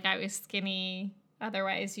glad like I was skinny.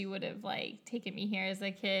 Otherwise, you would have, like, taken me here as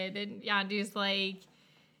a kid." And Yondu's like,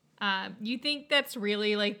 you think that's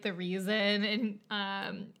really, like, the reason?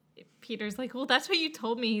 And Peter's like, well, that's what you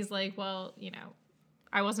told me. He's like, well, you know,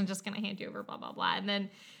 I wasn't just going to hand you over, blah, blah, blah. And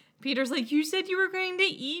then Peter's like, you said you were going to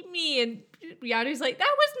eat me. And Yondu's like,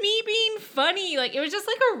 that was me being funny. Like, it was just,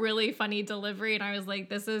 like, a really funny delivery. And I was like,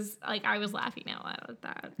 this is, like, I was laughing out loud at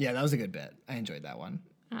that. Yeah, that was a good bit. I enjoyed that one.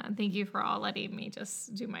 Thank you for all letting me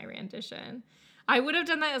just do my rendition. I would have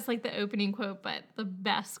done that as like the opening quote, but the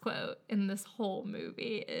best quote in this whole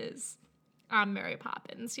movie is "I'm Mary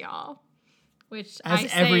Poppins, y'all," which as I say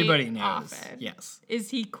everybody knows. Often. Yes. Is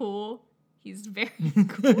he cool? He's very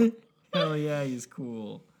cool. Hell yeah, he's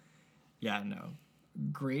cool. Yeah, no,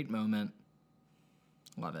 great moment.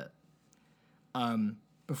 Love it.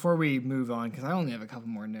 Before we move on, because I only have a couple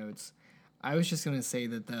more notes, I was just gonna say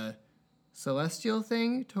that the Celestial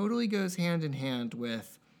thing totally goes hand in hand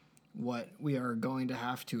with what we are going to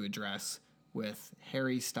have to address with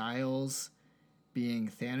Harry Styles being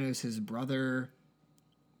Thanos' brother,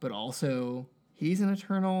 but also he's an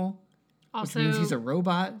Eternal, which means he's a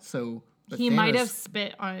robot, so... He might have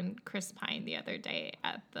spit on Chris Pine the other day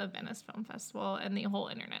at the Venice Film Festival, and the whole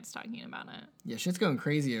internet's talking about it. Yeah, shit's going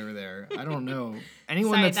crazy over there. I don't know.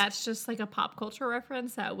 That's just like a pop culture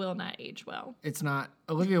reference that will not age well. It's not.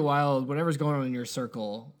 Olivia Wilde, whatever's going on in your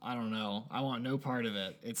circle, I don't know. I want no part of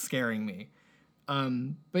it. It's scaring me.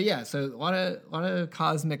 But yeah, so a lot of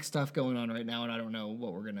cosmic stuff going on right now, and I don't know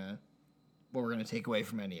what we're gonna take away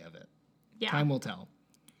from any of it. Yeah. Time will tell.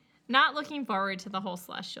 Not looking forward to the whole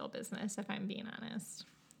Celestial business, if I'm being honest.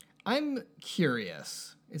 I'm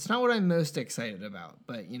curious. It's not what I'm most excited about,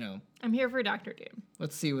 but you know, I'm here for Doctor Doom.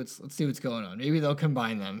 let's see what's going on. Maybe they'll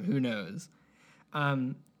combine them. Who knows?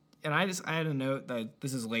 And I had a note that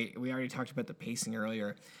this is late. We already talked about the pacing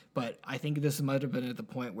earlier, but I think this might have been at the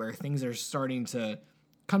point where things are starting to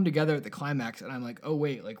come together at the climax, and I'm like, oh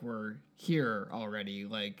wait, like we're here already.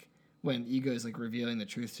 Like when Ego's like revealing the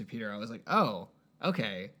truth to Peter, I was like, oh,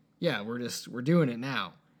 okay, yeah, we're doing it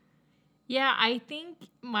now. Yeah, I think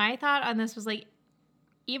my thought on this was like,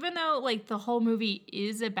 even though like the whole movie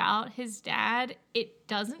is about his dad, it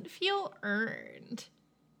doesn't feel earned.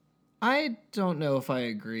 I don't know if I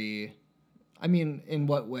agree. I mean, in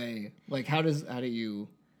what way? Like, how do you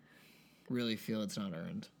really feel it's not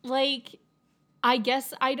earned? Like, I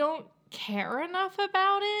guess I don't care enough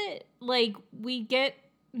about it. Like, we get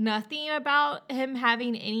nothing about him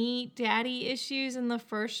having any daddy issues in the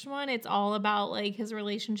first one. It's all about like his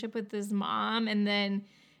relationship with his mom, and then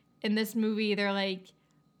in this movie they're like,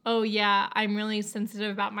 oh yeah, I'm really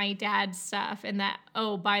sensitive about my dad's stuff, and that,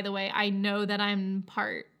 oh, by the way, I know that I'm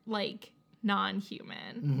part like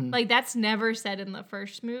non-human. Mm-hmm. Like that's never said in the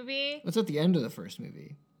first movie. What's at the end of the first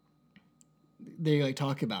movie? They like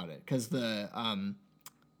talk about it because the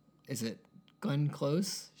is it Glenn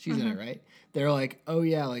Close? She's in it, right? They're like, oh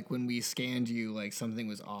yeah, like when we scanned you, like something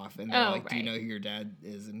was off, and they're like, do you know who your dad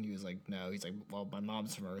is? And he was like, no. He's like, well, my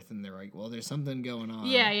mom's from Earth, and they're like, well, there's something going on.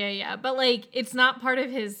 Yeah. But like, it's not part of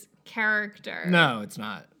his character. No, it's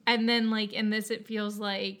not. And then like in this, it feels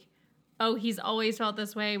like, oh, he's always felt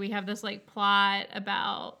this way. We have this like plot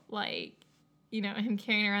about like, you know, him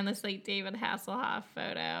carrying around this like David Hasselhoff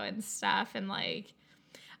photo and stuff, and like,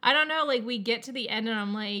 I don't know, like we get to the end, and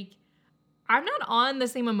I'm like, I'm not on the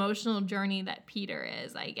same emotional journey that Peter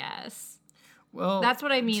is, I guess. Well, that's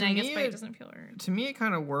what I mean, I guess, but it it doesn't feel earned. To me, it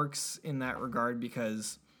kind of works in that regard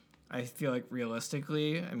because I feel like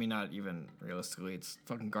realistically, I mean, not even realistically, it's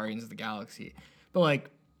fucking Guardians of the Galaxy. But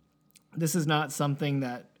like, this is not something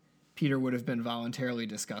that Peter would have been voluntarily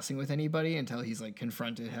discussing with anybody until he's like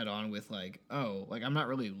confronted head on with like, oh, like I'm not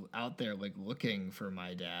really out there like looking for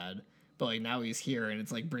my dad. But like now he's here, and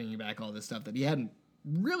it's like bringing back all this stuff that he hadn't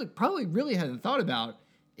probably hadn't thought about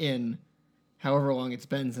in however long it's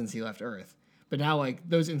been since he left Earth. But now, like,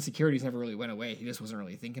 those insecurities never really went away. He just wasn't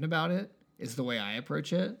really thinking about it, is the way I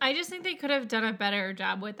approach it. I just think they could have done a better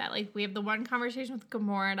job with that. Like, we have the one conversation with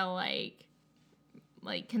Gamora to,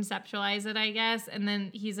 like conceptualize it, I guess. And then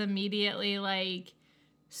he's immediately, like,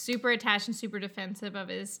 super attached and super defensive of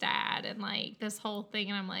his dad and, like, this whole thing.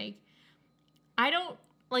 And I'm like, I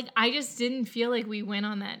just didn't feel like we went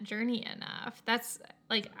on that journey enough. That's,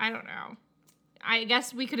 like, I don't know. I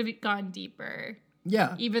guess we could have gone deeper.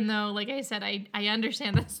 Yeah. Even though, like I said, I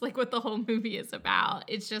understand that's, like, what the whole movie is about.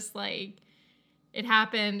 It's just, like, it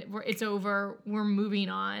happened. It's over. We're moving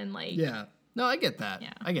on. Like, yeah. No, I get that.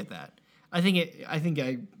 Yeah. I get that.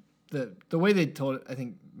 The way they told it, I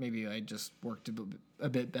think maybe I just worked a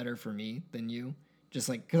bit better for me than you. Just,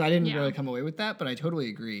 like, because I didn't really come away with that, but I totally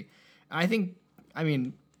agree.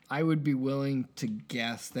 I would be willing to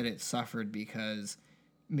guess that it suffered because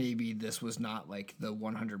maybe this was not like the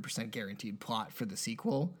 100% guaranteed plot for the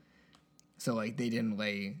sequel. So like they didn't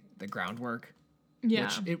lay the groundwork. yeah.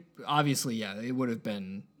 Which it obviously, yeah, it would have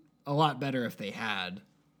been a lot better if they had,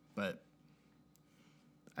 but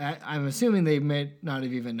I'm assuming they may not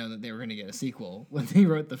have even known that they were going to get a sequel when they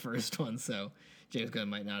wrote the first one. So James Gunn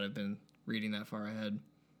might not have been reading that far ahead.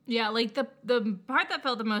 Yeah, like the part that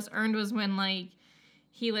felt the most earned was when like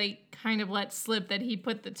he like kind of let slip that he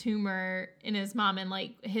put the tumor in his mom, and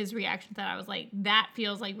like his reaction to that, I was like, that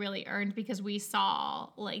feels like really earned because we saw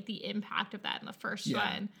like the impact of that in the first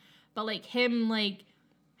one. But like him like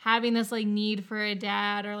having this like need for a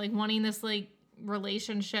dad or like wanting this like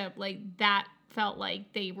relationship, like that felt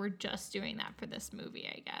like they were just doing that for this movie,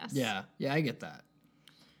 I guess. Yeah, I get that.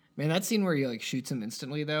 Man, that scene where he like shoots him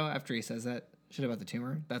instantly though after he says that shit about the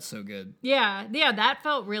tumor, that's so good. Yeah, that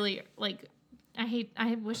felt really like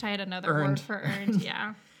I wish I had another word for earned.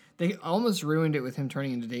 Yeah. They almost ruined it with him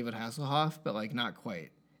turning into David Hasselhoff, but like not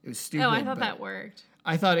quite. It was stupid. Oh, I thought that worked.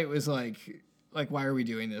 I thought it was like why are we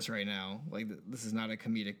doing this right now? Like this is not a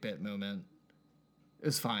comedic bit moment. It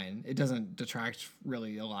was fine. It doesn't detract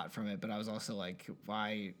really a lot from it, but I was also like,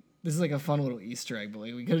 why? This is like a fun little Easter egg, but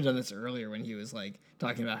like we could have done this earlier when he was like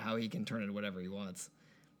talking about how he can turn into whatever he wants.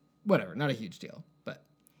 Whatever, not a huge deal, but.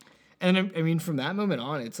 And I mean, from that moment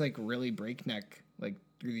on, it's like really breakneck, like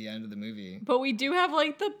through the end of the movie. But we do have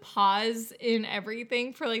like the pause in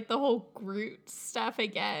everything for like the whole Groot stuff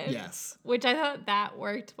again. Yes. Which I thought that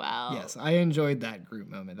worked well. Yes, I enjoyed that Groot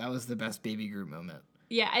moment. That was the best baby Groot moment.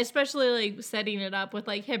 Yeah, especially like setting it up with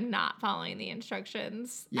like him not following the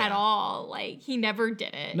instructions Yeah. at all. Like he never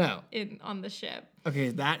did it. No. On the ship. Okay,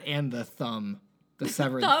 that and the thumb, the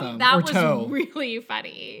severed Thumb, thumb that or was toe, really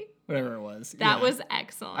funny. whatever it was. That Yeah. was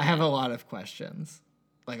excellent. I have a lot of questions,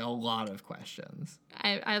 like a lot of questions.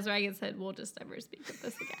 As Reagan said, we'll just never speak of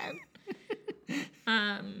this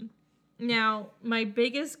again. Now, my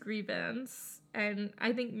biggest grievance, and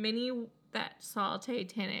I think many that saw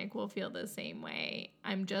Titanic will feel the same way.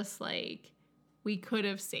 I'm just like, we could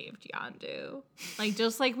have saved Yondu. Like,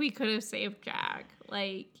 just like we could have saved Jack.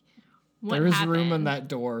 Like, what There was happened? room on that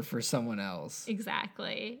door for someone else.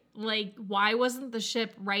 Exactly. Like, why wasn't the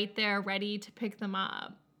ship right there ready to pick them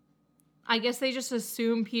up? I guess they just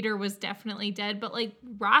assumed Peter was definitely dead, but like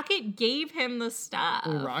Rocket gave him the stuff.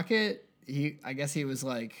 Well, Rocket, I guess he was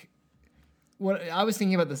like, what I was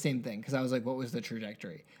thinking about the same thing because I was like, what was the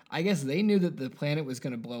trajectory? I guess they knew that the planet was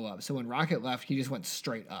going to blow up. So when Rocket left, he just went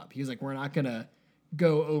straight up. He was like, we're not going to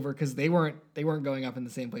go over because they weren't going up in the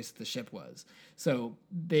same place that the ship was. So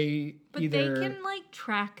they But either they can like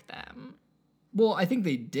track them. well, I think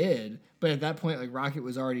they did, but at that point, like Rocket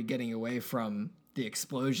was already getting away from the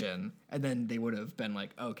explosion, and then they would have been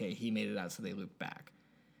like, okay, he made it out, so they looped back.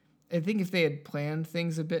 I think if they had planned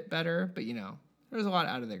things a bit better, but there was a lot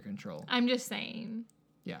out of their control. I'm just saying,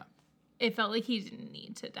 Yeah, it felt like he didn't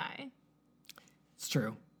need to die. it's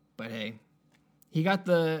true. But hey, he got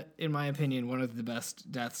in my opinion, one of the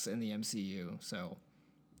best deaths in the MCU. So,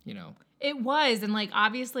 It was, and like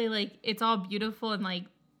obviously, like it's all beautiful and like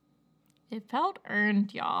it felt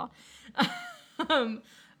earned, y'all.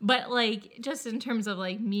 But like just in terms of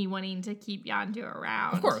like me wanting to keep Yondu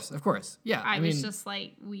around, of course, yeah. I was just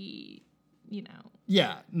like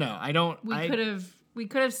yeah, no, I don't. we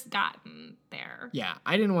could have gotten there. Yeah,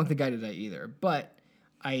 I didn't want the guy to die either, but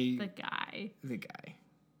The guy,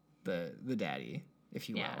 the daddy, if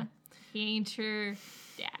you yeah, will. he ain't your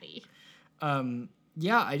daddy.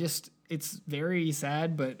 Yeah, it's very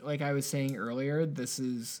sad, but like I was saying earlier, this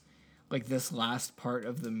is like this last part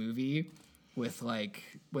of the movie with like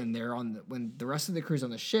when the rest of the crew's on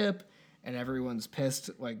the ship and everyone's pissed,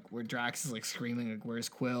 like where Drax is like screaming, like, where's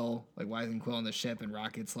Quill? Like, why isn't Quill on the ship? And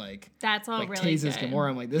Rocket's like, That's all like really tases good. Gamora.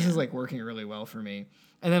 I'm like, this is like working really well for me.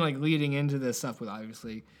 And then like leading into this stuff with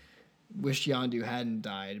obviously wish Yondu hadn't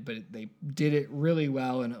died, but they did it really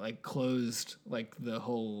well and it like closed like the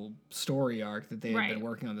whole story arc that they had been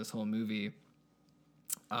working on this whole movie.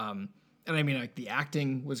 And I mean, like the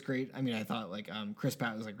acting was great. I mean, I thought like Chris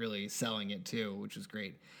Pratt was like really selling it too, which was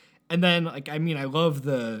great. And then like I mean, I love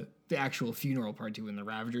the actual funeral part too when the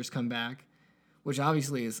Ravagers come back, which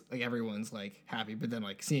obviously is like everyone's like happy. But then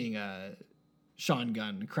like seeing Sean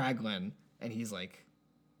Gunn Kraglin and he's like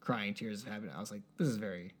crying tears of happiness. I was like, this is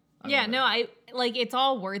very I like it's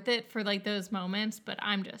all worth it for like those moments. But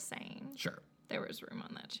I'm just saying, sure. There was room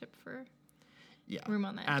on that ship for. Yeah, room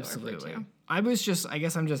on that absolutely. door for two. I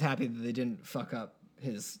guess I'm just happy that they didn't fuck up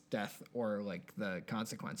his death or like the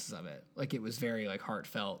consequences of it. Like it was very like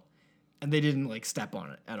heartfelt, and they didn't like step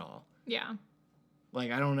on it at all. Yeah.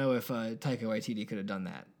 Like I don't know if Taika Waititi could have done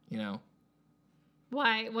that.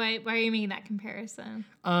 Why are you making that comparison?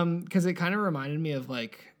 Because it kind of reminded me of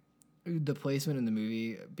like the placement in the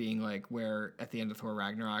movie being like where at the end of Thor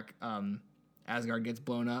Ragnarok, Asgard gets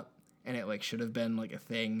blown up, and it like should have been like a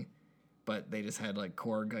thing. But they just had like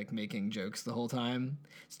Korg like making jokes the whole time.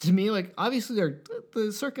 So to me, like obviously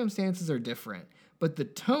the circumstances are different, but the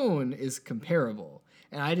tone is comparable.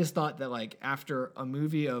 And I just thought that like after a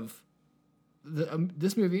movie of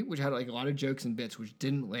this movie, which had like a lot of jokes and bits, which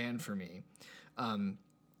didn't land for me,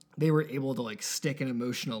 they were able to like stick an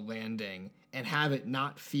emotional landing and have it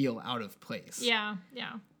not feel out of place. Yeah.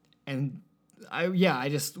 And I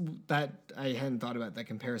hadn't thought about that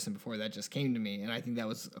comparison before. That just came to me, and I think that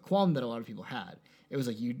was a qualm that a lot of people had. It was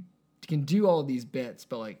like you can do all these bits,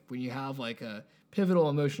 but like when you have like a pivotal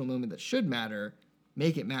emotional moment that should matter,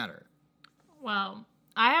 make it matter. Well,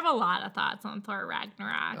 I have a lot of thoughts on Thor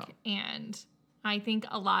Ragnarok, and I think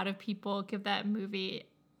a lot of people give that movie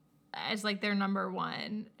as like their number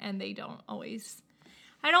one, and they don't always.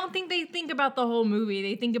 I don't think they think about the whole movie.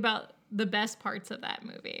 They think about the best parts of that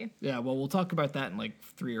movie. Yeah, well, we'll talk about that in like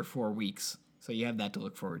 3 or 4 weeks. So you have that to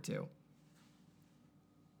look forward to.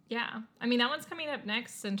 Yeah. I mean, that one's coming up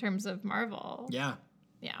next in terms of Marvel. Yeah.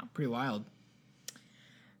 Yeah. Pretty wild.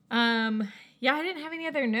 Yeah, I didn't have any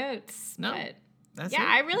other notes. No. But That's yeah, it.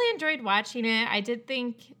 I really enjoyed watching it. I did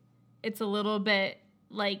think it's a little bit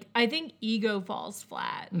like, I think Ego falls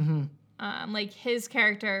flat. Mm-hmm. Like his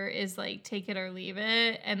character is like take it or leave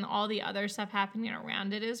it, and all the other stuff happening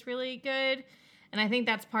around it is really good. And I think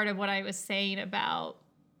that's part of what I was saying about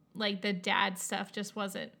like the stuff just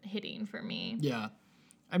wasn't hitting for me. Yeah.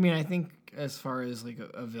 I mean, I think as far as like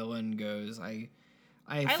a villain goes, I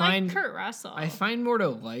find like Kurt Russell. I find more to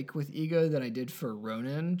like with Ego than I did for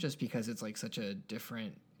Ronan, just because it's like such a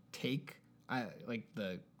different take. I like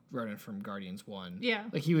the Ronan from Guardians 1. Yeah.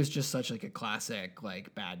 Like he was just such like a classic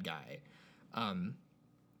like bad guy.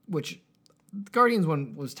 Which Guardians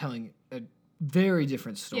 1 was telling a very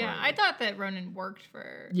different story. Yeah, I thought that Ronan worked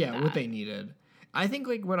for what they needed. I think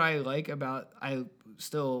like what I like about, I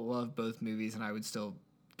still love both movies and I would still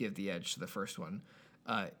give the edge to the first one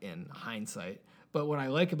in hindsight. But what I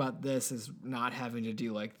like about this is not having to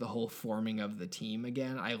do like the whole forming of the team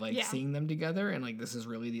again. I like seeing them together, and like this is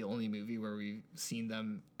really the only movie where we've seen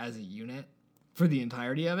them as a unit for the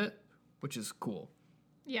entirety of it, which is cool.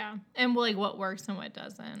 Yeah, and like what works and what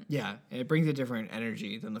doesn't. Yeah, and it brings a different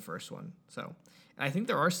energy than the first one. So, and I think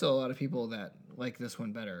there are still a lot of people that like this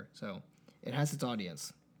one better. So, it has its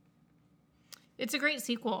audience. It's a great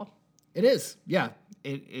sequel. It is. Yeah,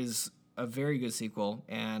 it is a very good sequel,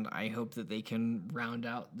 and I hope that they can round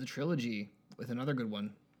out the trilogy with another good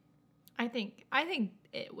one. I think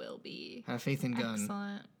it will be. Have faith in Gunn.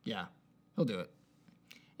 Excellent. Yeah, he'll do it.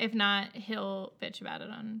 If not, he'll bitch about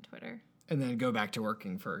it on Twitter. And then go back to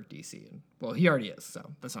working for DC. And, well, he already is,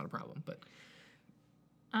 so that's not a problem. But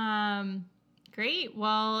great.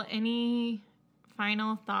 Well, any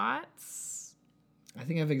final thoughts? I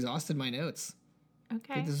think I've exhausted my notes.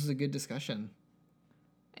 Okay. I think this was a good discussion.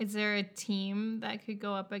 Is there a team that could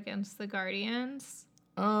go up against the Guardians?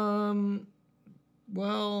 Well,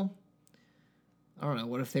 I don't know.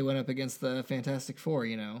 What if they went up against the Fantastic Four,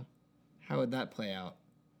 you know? How would that play out?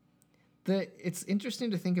 It's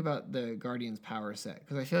interesting to think about the Guardians' power set,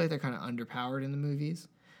 because I feel like they're kind of underpowered in the movies.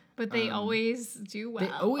 But they always do well.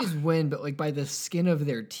 They always win, but like by the skin of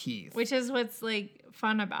their teeth. Which is what's like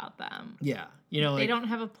fun about them. Yeah. You know, like, they don't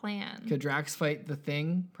have a plan. Could Drax fight the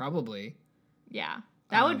Thing? Probably. Yeah.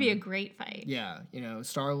 That would be a great fight. Yeah. You know,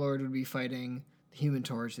 Star-Lord would be fighting the Human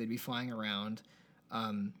Torch. They'd be flying around.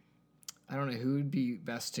 I don't know who would be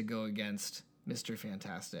best to go against Mr.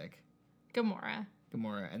 Fantastic. Gamora.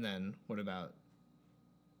 And then what about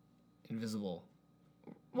Invisible?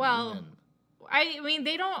 Well, I mean,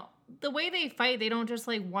 they don't. The way they fight, they don't just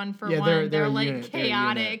like one for one. They're They're a like unit.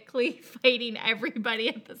 chaotically fighting everybody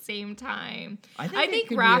at the same time. I think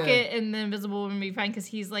could Rocket and the Invisible would be fine because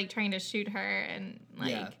he's like trying to shoot her and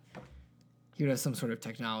like. Yeah. He would have some sort of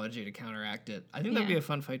technology to counteract it. I think that'd be a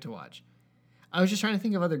fun fight to watch. I was just trying to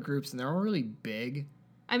think of other groups, and they're all really big.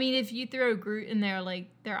 I mean, if you throw Groot in there, like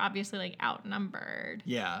they're obviously like outnumbered.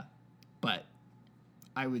 Yeah, but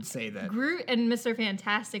I would say that Groot and Mr.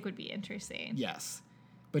 Fantastic would be interesting. Yes,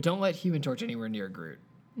 but don't let Human Torch anywhere near Groot.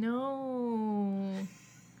 No,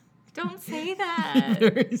 don't say that.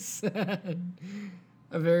 Very sad.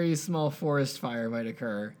 A very small forest fire might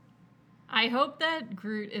occur. I hope that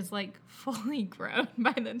Groot is like fully grown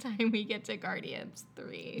by the time we get to Guardians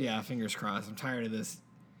 3. Yeah, fingers crossed. I'm tired of this.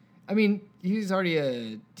 I mean, he's already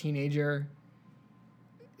a teenager.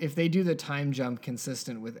 If they do the time jump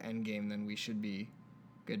consistent with Endgame, then we should be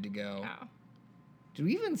good to go. Oh. Did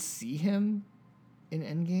we even see him in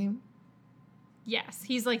Endgame? Yes,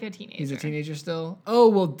 he's like a teenager. He's a teenager still? Oh,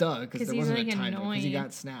 well, duh, because there wasn't like a time because he annoying.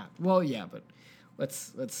 got snapped. Well, yeah, but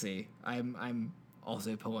let's see. I'm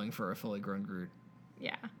also pulling for a fully grown Groot.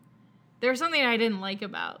 Yeah. There's something I didn't like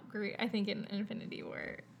about Groot, I think, in Infinity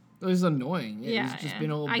War. It was annoying. Yeah, he's just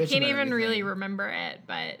been a little bitch I can't about even everything. really remember it,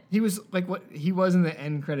 but... He was like what he was in the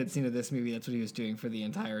end credit scene of this movie. That's what he was doing for the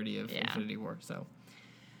entirety of Infinity War. So,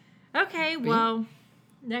 okay, well,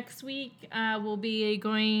 next week we'll be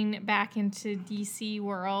going back into DC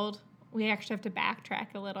world. We actually have to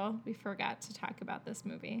backtrack a little. We forgot to talk about this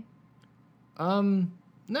movie. No.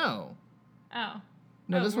 Oh.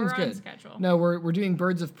 No, this one's we're good. on schedule. No, we're doing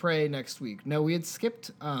Birds of Prey next week. No, we had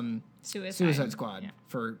skipped Suicide Squad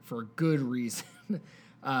for good reason.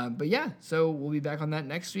 But yeah, so we'll be back on that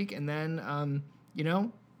next week, and then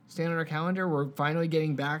stay on our calendar. We're finally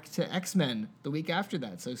getting back to X-Men the week after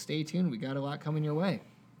that. So stay tuned. We got a lot coming your way.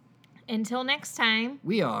 Until next time,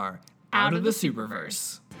 We are out of the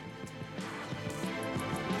Superverse.